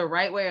things the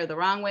right way or the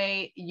wrong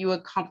way, you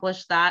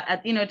accomplish that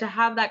at, to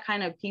have that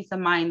kind of peace of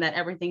mind that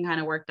everything kind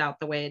of worked out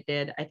the way it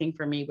did. I think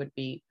for me would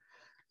be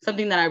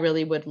something that I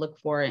really would look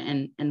for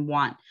and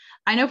want.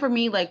 I know for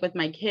me, like with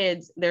my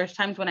kids, there's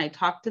times when I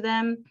talk to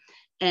them,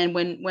 and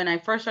when I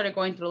first started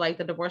going through like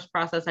the divorce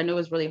process, I knew it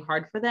was really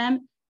hard for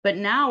them. But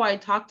now I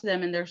talk to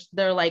them and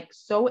they're like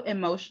so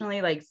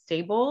emotionally like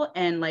stable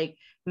and like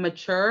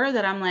mature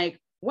that I'm like,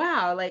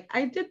 wow, like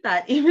I did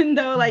that, even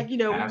though like, we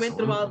went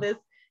through all this,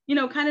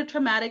 kind of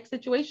traumatic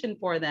situation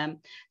for them.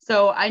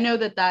 So I know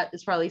that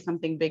is probably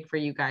something big for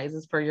you guys,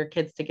 is for your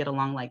kids to get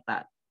along like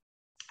that.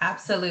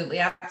 Absolutely.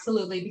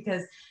 Absolutely.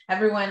 Because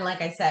everyone,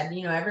 like I said,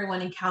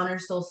 everyone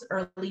encounters those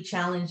early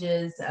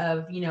challenges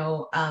of,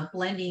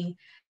 blending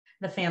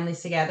the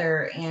families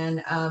together,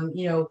 and,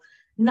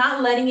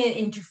 not letting it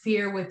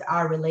interfere with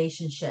our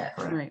relationship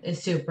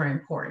is super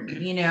important,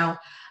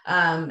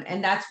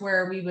 and that's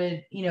where we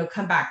would,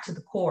 come back to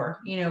the core,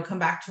 come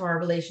back to our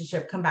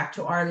relationship, come back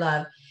to our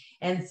love,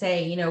 and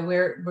say,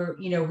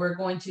 we're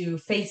going to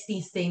face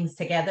these things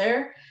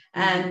together,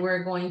 and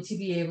we're going to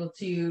be able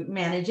to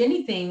manage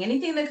anything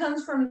that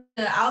comes from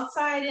the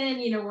outside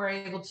in, we're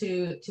able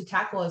to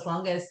tackle, as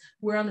long as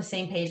we're on the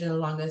same page, and as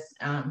long as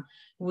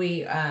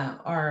we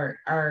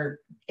are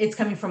it's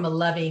coming from a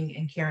loving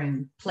and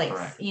caring place.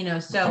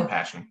 So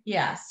compassion.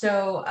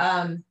 So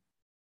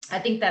I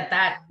think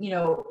that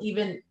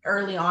even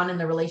early on in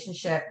the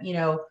relationship,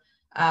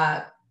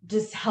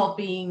 just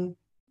helping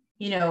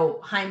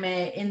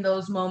Jaime in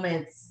those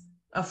moments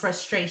of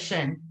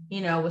frustration,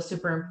 was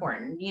super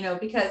important,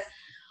 because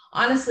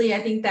honestly, I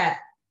think that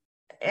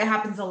it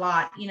happens a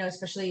lot,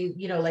 especially,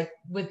 like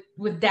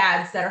with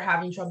dads that are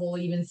having trouble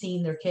even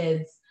seeing their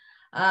kids,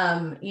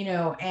 and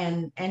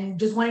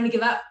just wanting to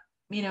give up,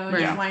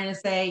 just wanting to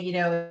say,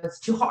 it's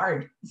too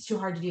hard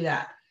to do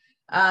that.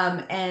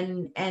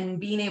 And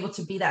being able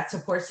to be that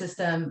support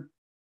system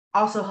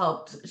also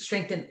helped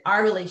strengthen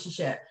our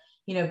relationship,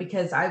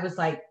 because I was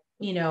like,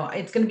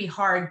 it's going to be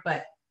hard,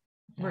 but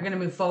we're going to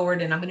move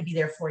forward, and I'm going to be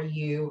there for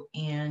you,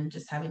 and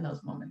just having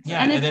those moments.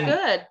 Yeah. And it's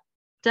good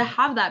to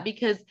have that,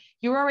 because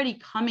you're already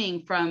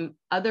coming from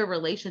other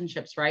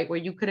relationships, right? Where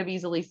you could have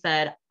easily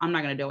said, I'm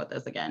not going to deal with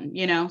this again,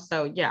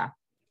 So yeah.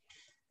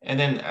 And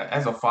then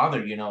as a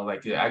father,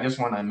 like I just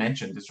want to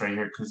mention this right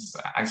here because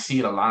I see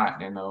it a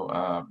lot,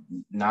 now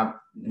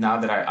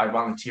that I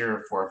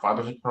volunteer for a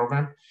fatherhood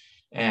program,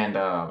 and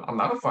a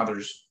lot of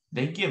fathers,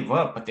 they give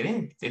up, but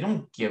they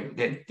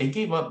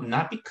gave up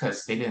not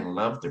because they didn't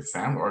love their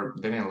family or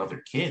they didn't love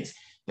their kids.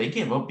 They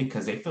give up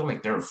because they feel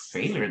like they're a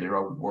failure.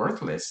 They're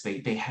worthless.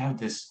 They have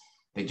this,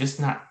 they're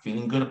just not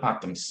feeling good about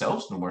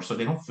themselves no more. So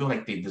they don't feel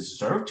like they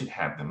deserve to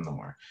have them no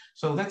more.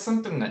 So that's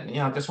something that,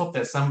 I just hope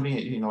that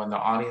somebody, in the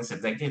audience,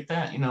 if they get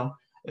that,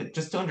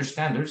 just to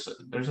understand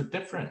there's a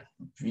different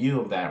view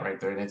of that right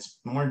there. And it's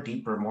more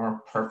deeper,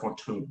 more hurtful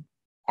to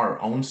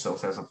our own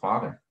selves as a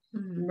father.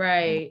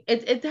 Right.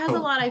 It has a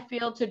lot, I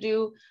feel, to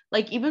do,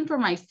 like, even for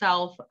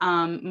myself,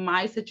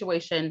 my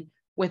situation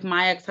with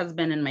my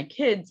ex-husband and my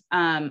kids,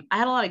 I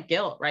had a lot of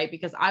guilt, right?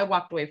 Because I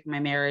walked away from my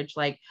marriage,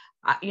 like,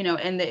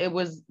 and it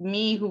was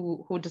me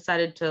who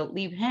decided to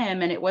leave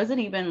him. And it wasn't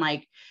even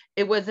like,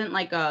 it wasn't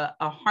like a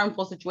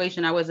harmful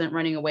situation. I wasn't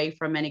running away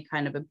from any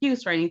kind of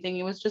abuse or anything.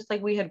 It was just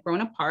like, we had grown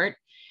apart,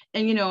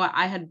 and,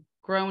 I had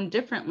grown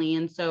differently.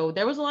 And so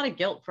there was a lot of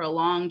guilt for a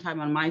long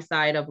time on my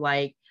side of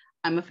like,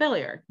 I'm a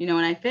failure, you know,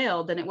 and I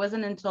failed. And it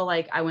wasn't until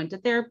like I went to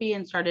therapy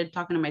and started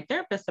talking to my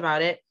therapist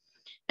about it.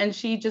 And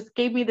she just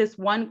gave me this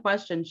one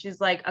question.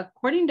 She's like,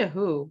 according to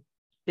who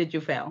did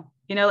you fail?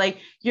 You know, like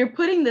you're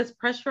putting this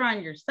pressure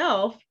on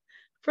yourself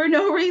for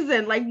no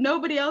reason. Like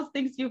nobody else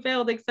thinks you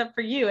failed except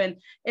for you.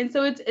 And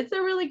so it's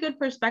a really good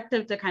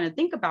perspective to kind of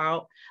think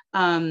about.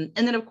 And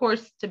then of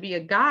course, to be a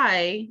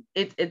guy,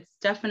 it's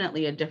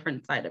definitely a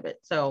different side of it.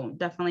 So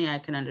definitely I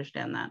can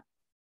understand that.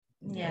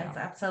 Yes,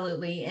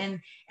 absolutely.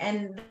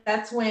 And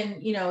that's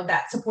when, you know,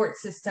 that support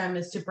system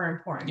is super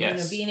important. Yes.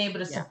 You know, being able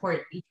to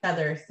support each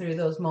other through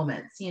those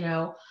moments, you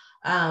know.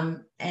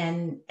 And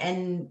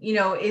you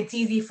know, it's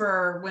easy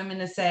for women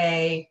to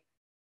say,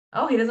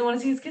 oh, he doesn't want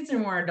to see his kids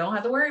anymore, don't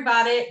have to worry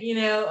about it, you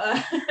know.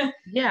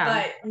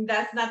 Yeah. But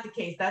that's not the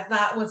case. That's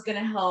not what's going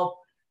to help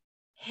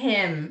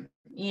him,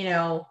 you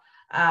know,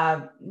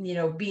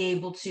 be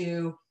able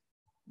to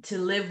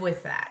live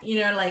with that, you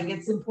know, like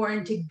it's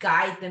important to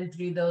guide them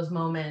through those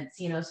moments,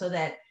 you know, so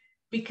that,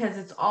 because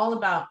it's all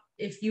about,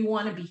 if you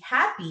want to be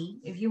happy,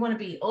 if you want to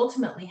be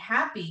ultimately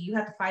happy, you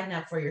have to find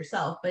that for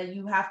yourself, but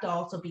you have to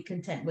also be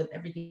content with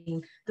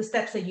everything, the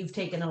steps that you've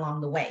taken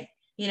along the way,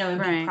 you know, and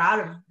be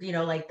proud of, you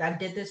know, like I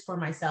did this for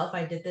myself.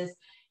 I did this,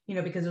 you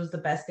know, because it was the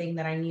best thing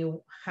that I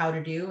knew how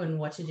to do and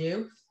what to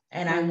do.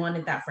 And I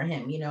wanted that for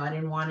him, you know, I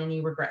didn't want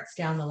any regrets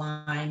down the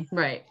line.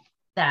 Right.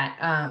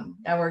 That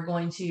we're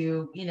going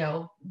to, you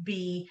know,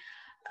 be,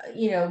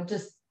 you know,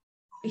 just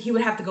he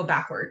would have to go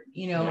backward,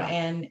 you know,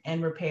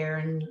 and repair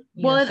and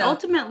it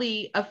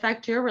ultimately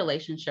affect your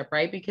relationship,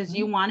 right? Because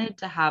you wanted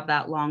to have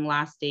that long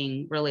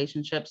lasting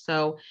relationship.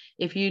 So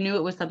if you knew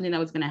it was something that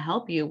was going to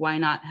help you, why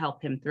not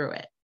help him through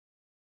it?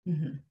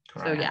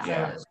 So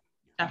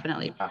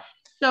definitely.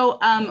 So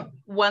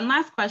one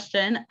last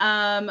question.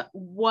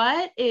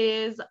 What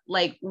is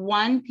like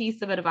one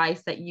piece of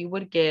advice that you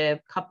would give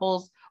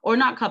couples, or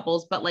not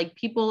couples, but like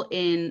people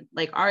in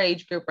like our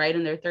age group, right,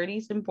 in their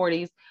 30s and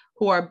 40s,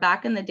 who are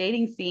back in the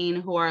dating scene,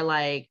 who are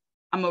like,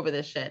 I'm over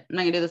this shit, I'm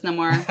not gonna do this no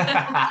more,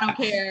 I don't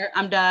care,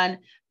 I'm done.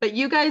 But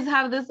you guys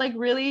have this like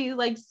really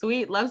like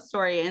sweet love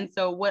story. And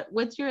so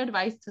what's your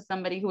advice to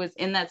somebody who is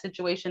in that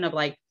situation of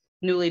like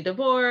newly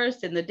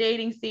divorced, in the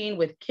dating scene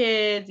with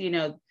kids, you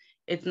know,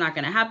 it's not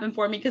going to happen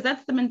for me? Because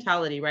that's the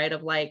mentality, right?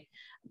 Of like,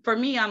 for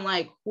me, I'm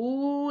like,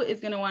 who is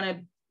going to want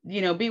to,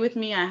 you know, be with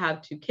me? I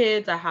have 2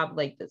 kids. I have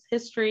like this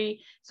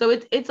history. So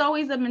it's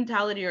always a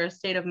mentality or a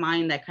state of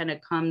mind that kind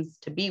of comes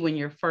to be when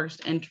you're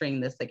first entering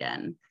this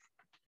again.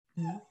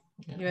 You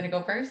want to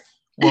go first?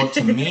 Well,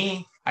 to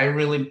me, I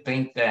really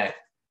think that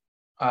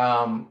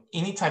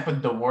any type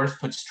of divorce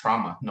puts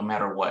trauma, no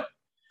matter what.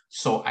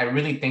 So I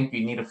really think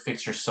you need to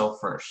fix yourself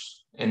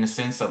first, in the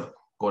sense of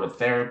go to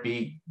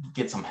therapy,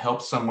 get some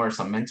help somewhere,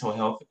 some mental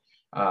health.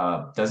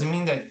 Doesn't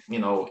mean that, you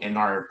know, in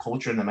our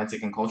culture, in the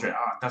Mexican culture,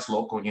 that's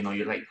local, you know,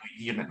 you're like,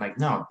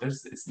 no,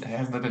 it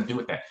has nothing to do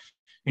with that.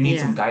 You need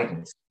some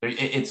guidance.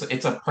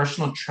 It's a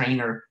personal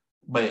trainer,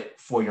 but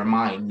for your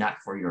mind, not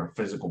for your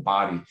physical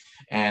body.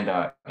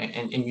 And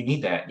you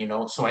need that, you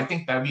know. So I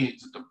think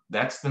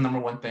that's the number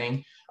one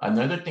thing.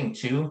 Another thing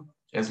too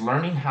is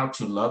learning how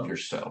to love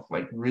yourself,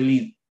 like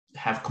really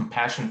have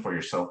compassion for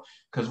yourself.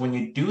 Because when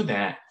you do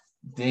that,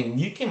 then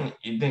you can,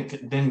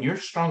 then you're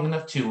strong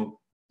enough to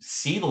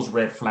see those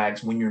red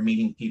flags when you're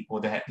meeting people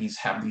that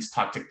have these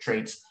toxic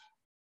traits.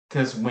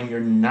 Because when you're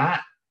not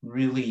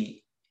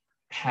really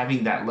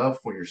having that love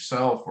for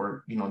yourself,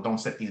 or, you know, don't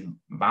set these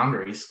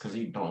boundaries because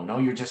you don't know,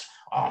 you're just,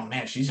 oh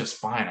man, she's just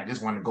fine, I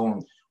just want to go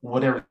and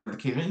whatever the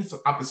case. And it's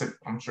the opposite,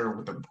 I'm sure,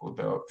 with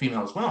the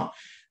female as well.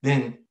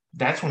 Then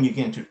that's when you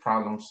get into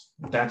problems.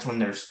 That's when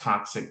there's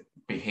toxic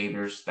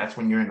behaviors. That's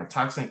when you're in a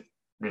toxic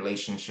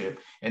relationship.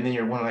 And then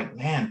you're one like,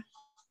 man,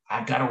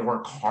 I got to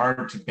work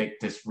hard to make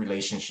this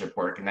relationship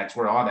work. And that's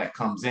where all that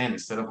comes in,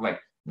 instead of like,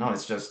 no,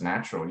 it's just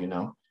natural, you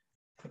know.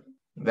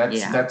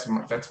 That's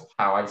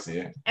how I see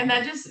it. And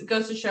that just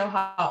goes to show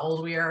how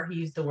old we are. He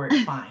used the word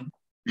fine.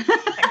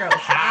 That girl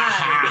is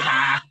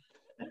fine.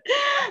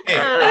 Hey,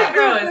 that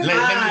girl is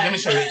fine. Let me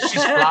show you.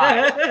 She's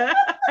fly.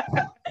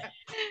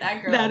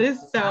 That girl. That is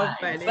so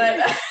funny.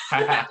 But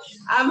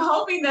I'm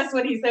hoping that's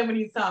what he said when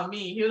he saw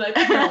me. He was like,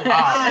 no,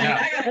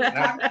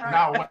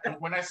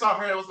 when I saw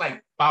her, it was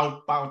like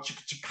bow bow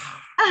chicka chicka.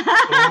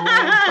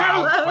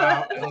 Bow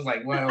bow. It was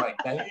like, well, like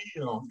damn.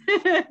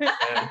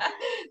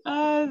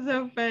 Oh,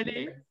 so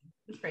funny.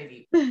 It's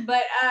crazy.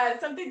 But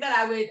something that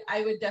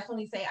I would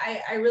definitely say,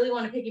 I really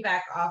want to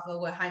piggyback off of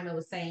what Jaime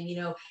was saying. You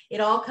know,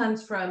 it all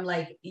comes from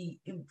like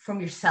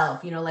from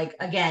yourself, you know, like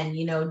again,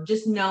 you know,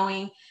 just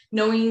knowing,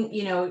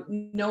 you know,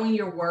 knowing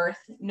your worth,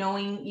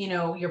 knowing, you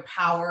know, your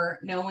power,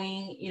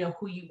 knowing, you know,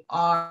 who you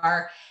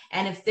are.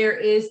 And if there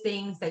is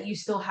things that you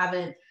still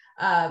haven't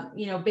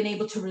you know, been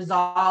able to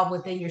resolve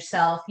within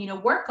yourself, you know,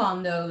 work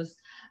on those.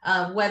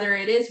 Whether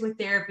it is with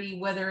therapy,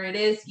 whether it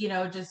is, you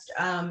know, just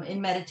in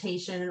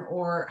meditation,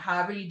 or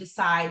however you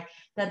decide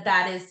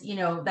that is, you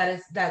know,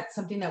 that's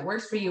something that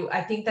works for you.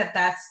 I think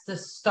that's the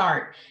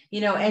start,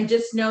 you know, and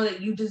just know that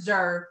you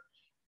deserve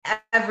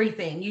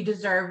everything. You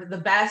deserve the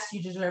best.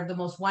 You deserve the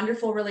most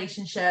wonderful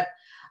relationship.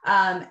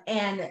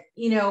 And,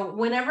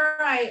 whenever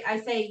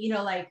I say,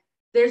 like,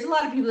 there's a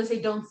lot of people that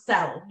say, don't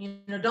settle,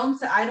 don't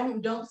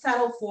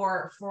settle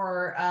for,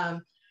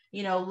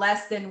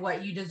 less than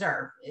what you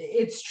deserve.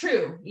 It's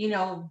true,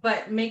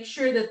 but make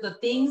sure that the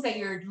things that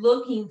you're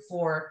looking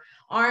for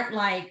aren't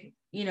like,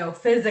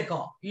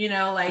 physical,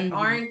 like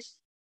aren't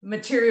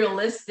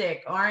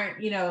materialistic, aren't,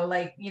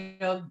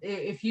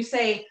 if you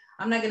say,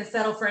 I'm not going to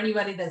settle for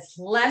anybody that's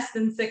less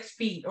than 6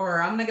 feet,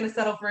 or I'm not going to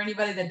settle for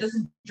anybody that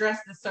doesn't dress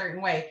a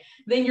certain way,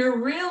 then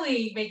you're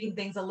really making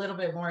things a little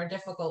bit more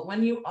difficult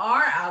when you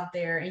are out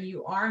there and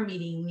you are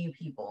meeting new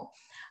people.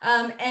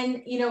 And,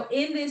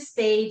 in this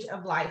stage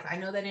of life, I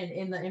know that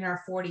in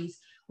our 40s,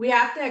 we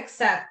have to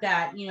accept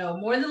that,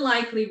 more than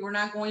likely, we're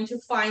not going to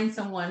find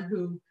someone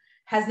who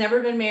has never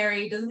been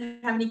married,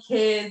 doesn't have any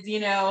kids,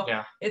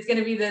 It's going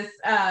to be this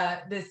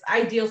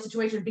ideal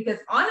situation, because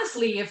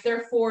honestly, if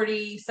they're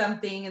 40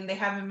 something and they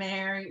haven't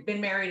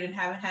been married and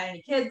haven't had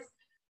any kids,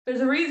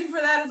 there's a reason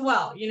for that as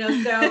well, so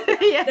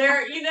yeah.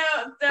 they're,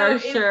 so for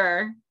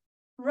sure.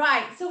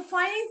 Right. So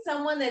finding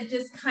someone that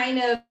just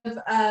kind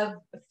of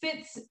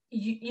fits,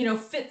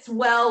 fits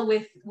well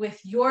with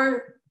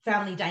your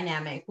family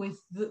dynamic,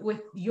 with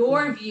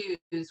your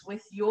views,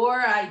 with your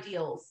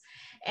ideals.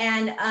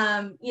 And,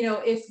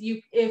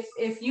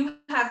 if you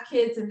have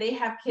kids and they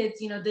have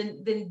kids,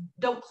 then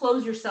don't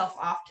close yourself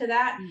off to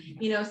that,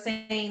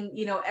 saying,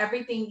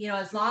 everything,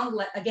 as long,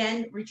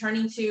 again,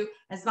 returning to,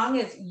 as long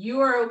as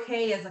you are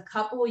okay as a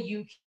couple,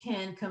 you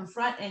can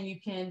confront and you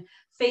can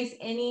face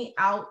any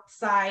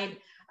outside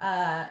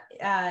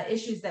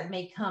issues that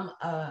may come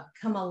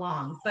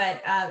along.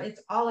 But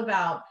it's all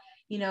about,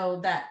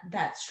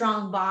 that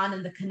strong bond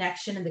and the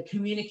connection and the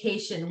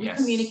communication. We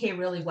communicate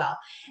really well.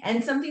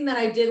 And something that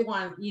I did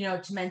want,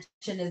 to mention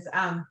is,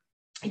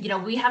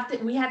 we have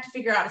to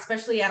figure out,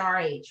 especially at our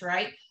age,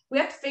 right? We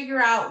have to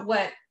figure out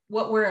what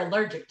we're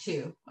allergic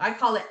to. I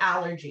call it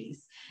allergies.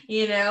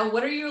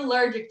 What are you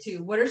allergic to?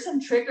 What are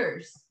some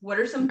triggers? What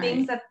are some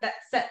things that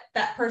set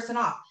that person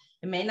off?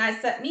 It may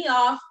not set me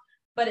off,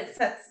 but it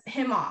sets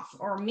him off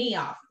or me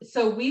off.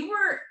 So we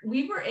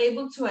were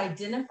able to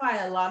identify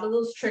a lot of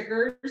those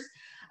triggers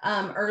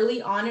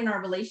early on in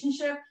our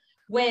relationship,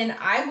 when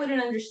I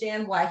wouldn't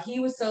understand why he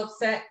was so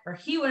upset, or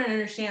he wouldn't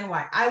understand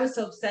why I was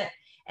so upset.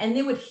 And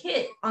they would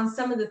hit on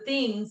some of the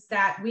things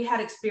that we had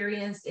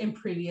experienced in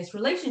previous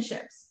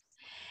relationships.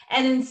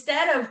 And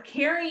instead of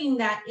carrying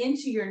that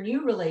into your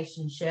new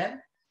relationship,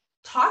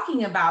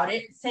 talking about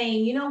it,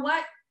 saying, you know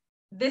what,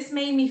 this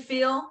made me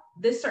feel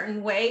this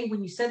certain way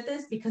when you said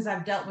this, because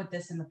I've dealt with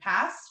this in the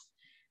past.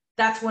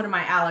 That's one of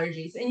my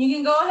allergies. And you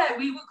can go ahead,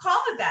 we would call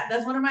it that.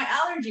 That's one of my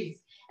allergies.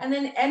 And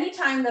then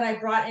anytime that I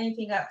brought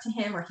anything up to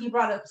him, or he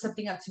brought up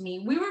something up to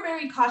me, we were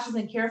very cautious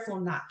and careful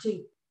not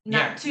to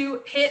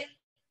hit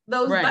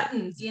those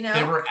buttons,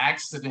 They were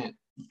accident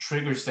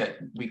triggers that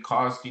we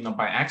caused,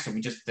 by accident.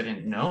 We just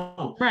didn't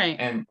know. Right.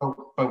 And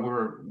but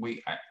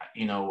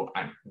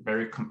I'm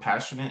very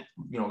compassionate.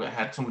 I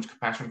had so much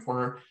compassion for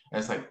her.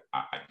 It's like,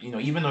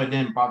 even though it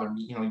didn't bother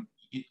me,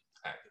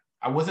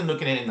 I wasn't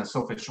looking at it in a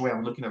selfish way.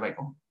 I'm looking at like,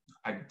 oh,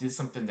 I did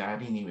something that I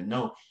didn't even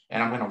know,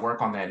 and I'm going to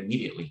work on that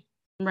immediately.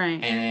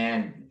 Right.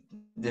 And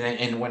then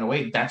it went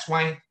away. That's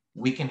why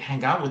we can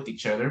hang out with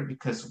each other,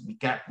 because we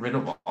got rid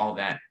of all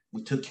that.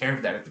 We took care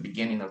of that at the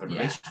beginning of the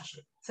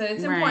relationship. So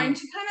it's important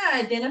to kind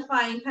of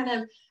identify and kind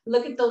of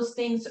look at those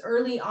things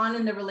early on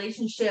in the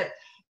relationship.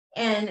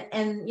 And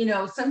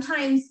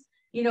sometimes,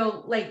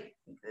 like,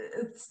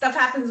 stuff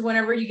happens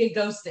whenever you get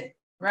ghosted,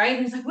 right?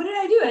 And it's like, what did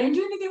I do? I didn't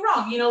do anything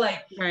wrong,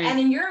 and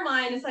in your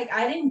mind, it's like,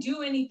 I didn't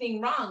do anything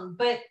wrong,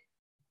 but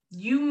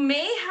you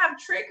may have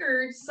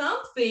triggered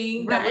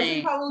something that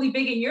wasn't probably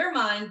big in your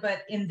mind,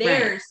 but in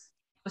theirs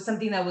was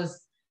something that was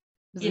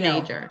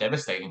major,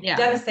 devastating,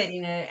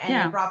 devastating,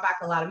 and it brought back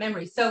a lot of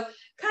memories. So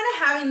kind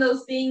of having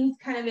those things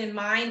kind of in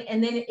mind,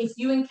 and then if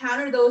you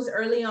encounter those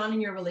early on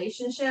in your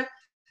relationship,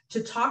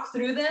 to talk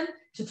through them,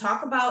 to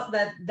talk about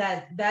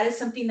that is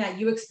something that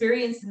you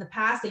experienced in the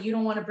past that you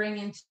don't want to bring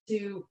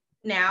into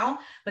now,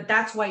 but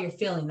that's why you're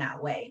feeling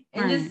that way.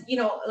 And just,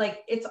 like,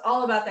 it's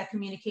all about that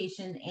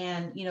communication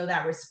and,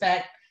 that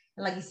respect.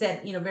 And like you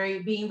said,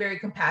 being very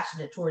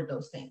compassionate toward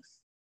those things.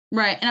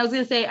 Right. And I was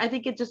going to say, I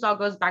think it just all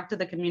goes back to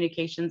the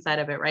communication side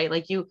of it, right?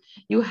 Like you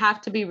have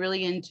to be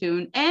really in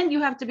tune, and you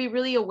have to be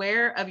really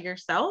aware of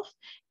yourself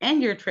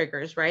and your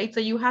triggers, right? So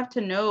you have to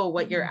know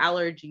what your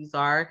allergies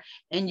are,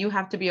 and you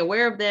have to be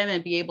aware of them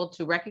and be able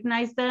to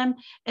recognize them.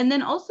 And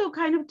then also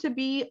kind of to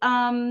be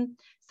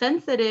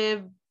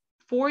sensitive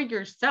for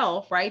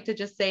yourself, right? To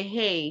just say,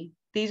 hey,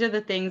 these are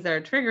the things that are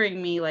triggering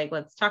me. Like,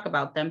 let's talk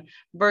about them,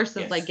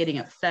 versus like getting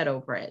upset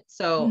over it.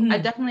 So I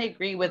definitely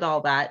agree with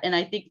all that. And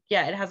I think,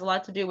 it has a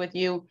lot to do with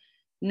you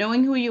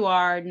knowing who you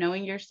are,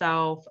 knowing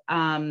yourself,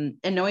 and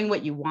knowing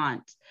what you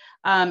want.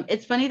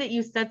 It's funny that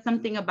you said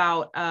something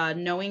about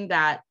knowing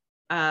that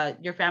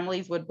your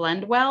families would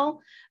blend well.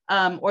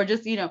 or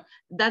just,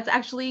 that's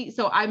actually,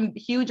 so I'm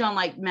huge on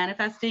like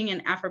manifesting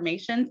and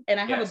affirmations. And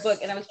I have a book,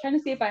 and I was trying to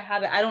see if I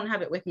have it. I don't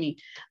have it with me.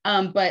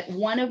 But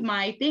one of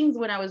my things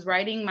when I was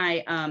writing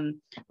my,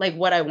 like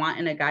what I want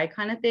in a guy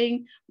kind of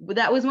thing,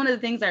 that was one of the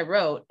things I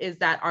wrote, is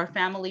that our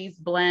families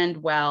blend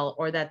well,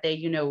 or that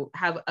they,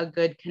 have a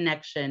good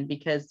connection,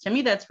 because to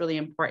me, that's really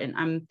important.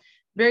 I'm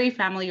very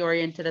family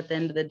oriented at the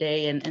end of the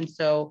day. And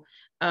so,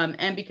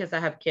 and because I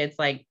have kids,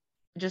 like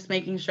just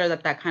making sure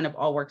that that kind of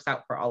all works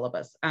out for all of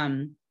us,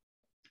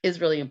 is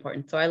really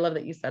important. So I love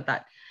that you said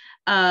that.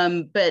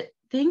 But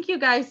thank you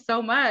guys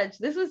so much.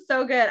 This was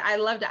so good. I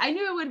loved it. I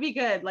knew it would be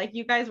good. Like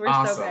you guys were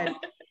awesome. so good.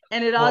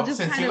 And it all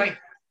just kind of like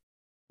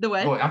the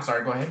what? I'm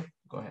sorry, go ahead.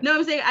 No,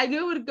 I'm saying I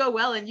knew it would go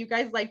well, and you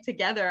guys like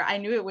together, I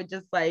knew it would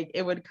just like,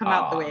 it would come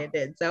out the way it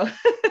did. So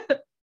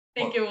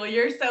thank you. Well,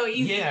 you're so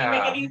easy. Yeah. You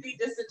make it easy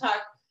just to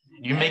talk.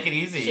 You make it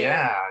easy.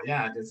 Share.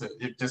 Yeah.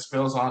 It just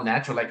feels all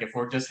natural. Like if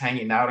we're just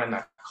hanging out in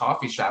a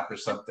coffee shop or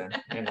something,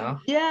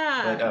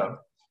 Yeah.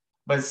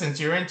 But since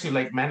you're into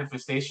like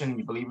manifestation,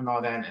 you believe in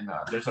all that, and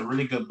there's a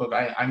really good book.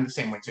 I'm the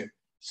same way too.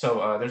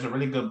 So there's a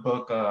really good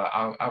book.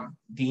 I'll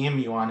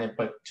DM you on it,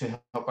 but to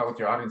help out with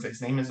your audience,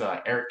 his name is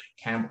Eric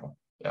Campbell.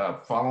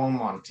 Follow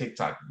him on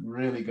TikTok.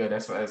 Really good.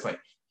 That's why it's like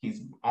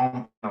he's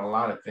on a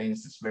lot of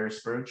things. It's very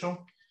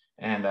spiritual,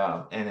 and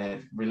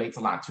it relates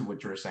a lot to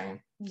what you were saying.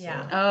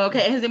 Yeah. So, Oh,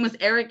 okay. His name was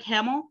Eric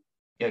Hamill.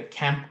 Yeah,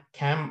 Campbell.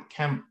 Campbell.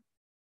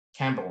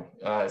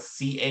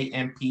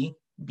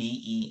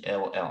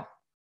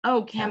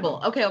 Oh,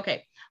 Campbell.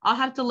 Okay. I'll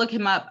have to look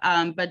him up.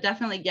 But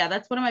definitely, yeah,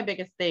 that's one of my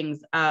biggest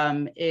things,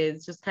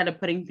 is just kind of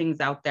putting things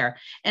out there.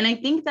 And I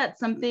think that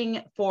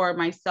something for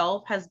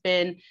myself has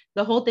been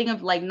the whole thing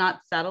of like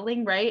not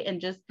settling, right?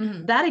 And just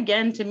that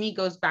again, to me,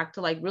 goes back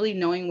to like really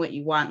knowing what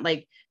you want,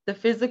 like the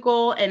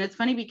physical. And it's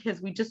funny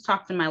because we just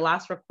talked in my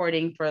last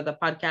recording for the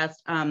podcast,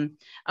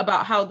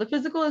 about how the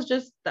physical is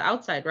just the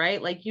outside,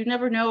 right? Like you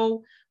never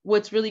know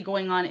what's really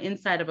going on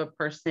inside of a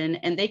person,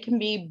 and they can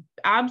be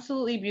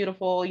absolutely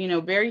beautiful,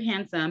 very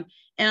handsome,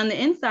 and on the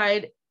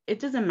inside it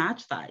doesn't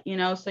match that,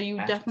 so you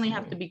definitely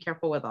have to be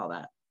careful with all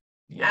that.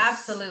 Yes.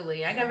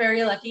 Absolutely. I got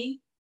very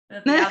lucky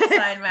that the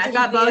outside matches. You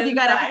got both. You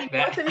got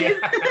everything.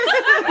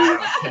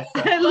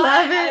 I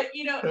love it.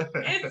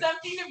 It's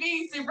something to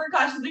be super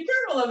cautiously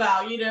careful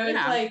about.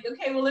 It's like,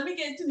 okay, well, let me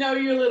get to know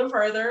you a little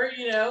further,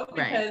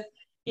 because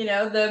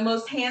the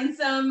most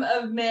handsome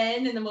of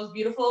men and the most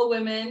beautiful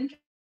women,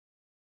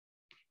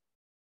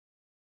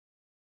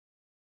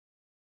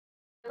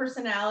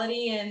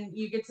 personality, and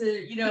you get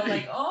to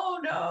like, oh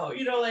no,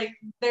 like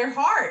their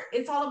heart,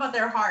 it's all about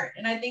their heart.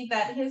 And I think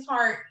that his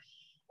heart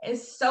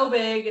is so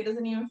big it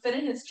doesn't even fit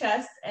in his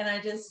chest, and I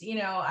just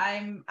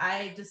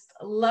I just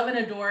love and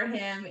adore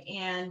him.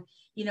 And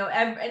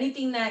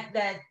anything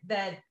that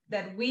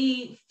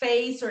we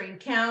face or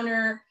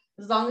encounter,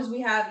 as long as we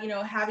have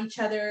each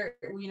other,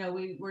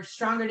 we're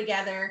stronger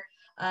together.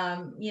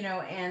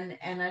 And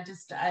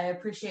I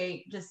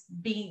appreciate just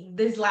being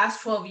these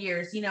last 12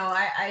 years,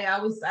 I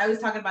was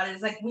talking about it.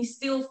 It's like, we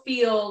still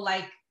feel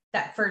like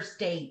that first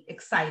date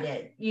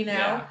excited, we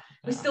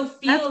still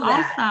feel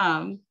that.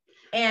 Awesome.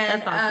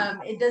 And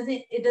awesome.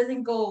 It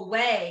doesn't go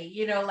away,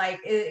 like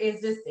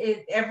it's just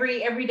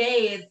every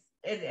day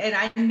and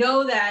I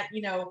know that,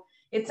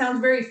 it sounds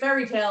very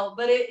fairy tale,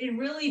 but it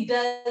really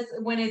does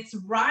when it's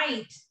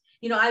right.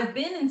 I've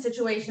been in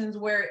situations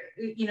where,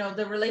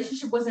 the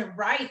relationship wasn't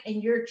right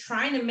and you're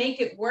trying to make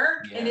it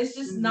work, and it's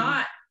just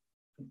not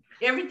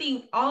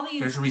everything.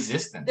 There's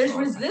resistance.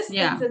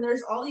 And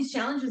there's all these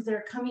challenges that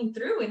are coming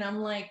through. And I'm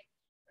like,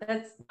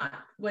 that's not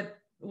what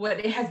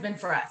it has been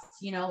for us.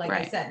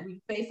 I said, we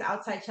face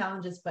outside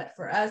challenges, but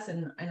for us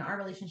and our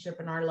relationship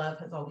and our love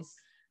has always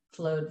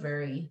flowed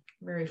very,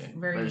 very,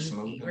 very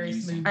smooth. Very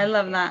smooth. I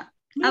love that.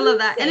 I love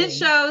that. And it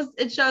shows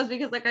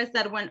because like I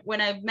said,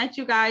 when I met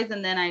you guys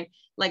and then I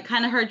like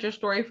kind of heard your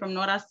story from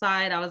Nora's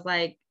side, I was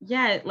like,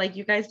 yeah, like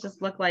you guys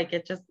just look like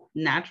it just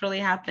naturally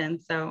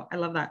happened. So I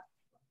love that.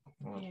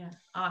 Yeah.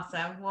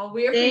 Awesome. Well,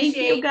 we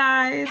appreciate you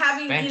guys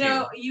having,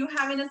 you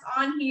having us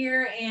on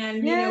here,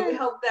 and, we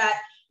hope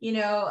that,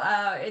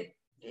 it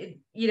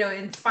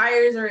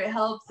inspires or it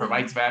helps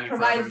provides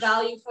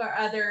value for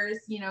others,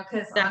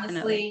 because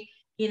honestly,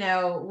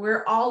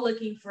 we're all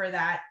looking for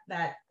that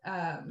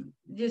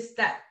just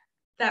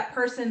that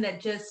person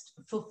that just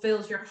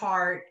fulfills your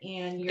heart,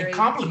 and it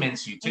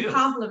compliments you too.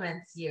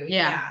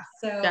 Yeah.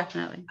 So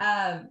definitely,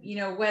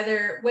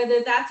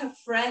 whether that's a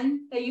friend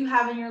that you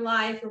have in your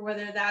life, or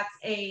whether that's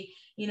a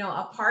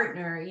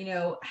partner,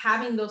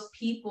 having those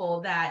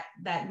people that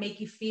make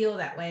you feel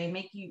that way,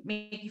 make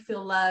you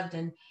feel loved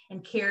and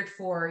cared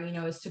for,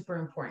 is super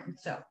important.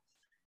 So,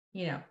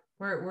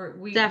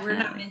 we're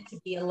not meant to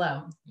be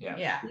alone.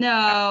 Yeah.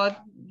 No,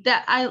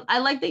 that I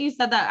like that you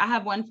said that. I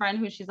have one friend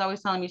who she's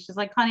always telling me, she's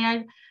like,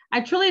 Connie,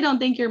 I truly don't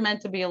think you're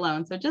meant to be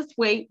alone. So just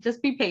wait,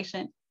 just be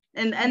patient.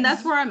 And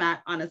that's where I'm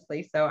at,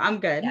 honestly. So I'm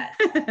good. Yes.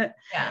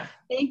 Yeah.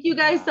 Thank you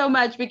guys so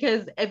much,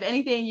 because if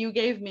anything, you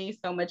gave me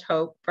so much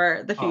hope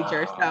for the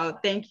future. So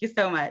thank you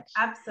so much.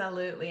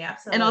 Absolutely.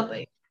 And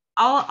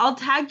I'll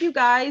tag you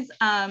guys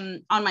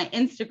on my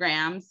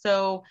Instagram.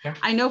 So Yeah.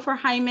 I know for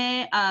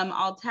Jaime,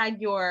 I'll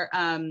tag your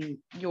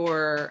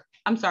your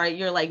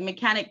like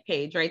mechanic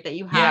page, right? That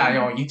you have. Yeah,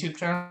 your YouTube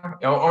channel.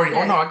 Or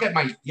no, I get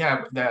my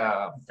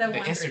the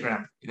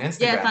Instagram. The Instagram.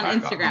 Yeah, it's on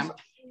Instagram.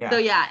 Yeah. So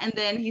yeah, and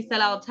then he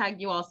said I'll tag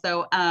you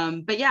also.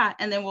 But yeah,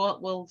 and then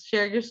we'll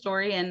share your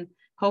story, and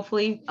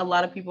hopefully a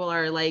lot of people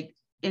are like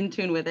in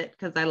tune with it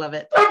because I love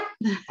it.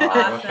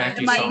 Well, thank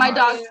you so my much.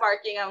 dog's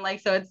barking. I'm like,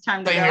 so it's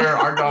time to Same go. here.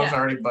 Our dog's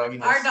already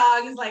bugging us. Our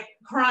dog is like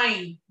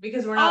crying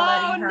because we're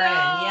not letting her in.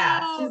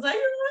 Yeah, she's like,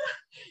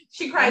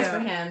 she cries for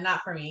him,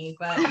 not for me,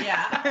 but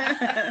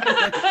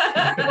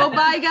yeah. Well,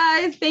 bye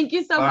guys. Thank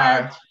you so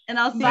much, and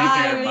I'll see you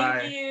soon.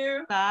 Thank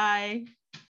you. Bye.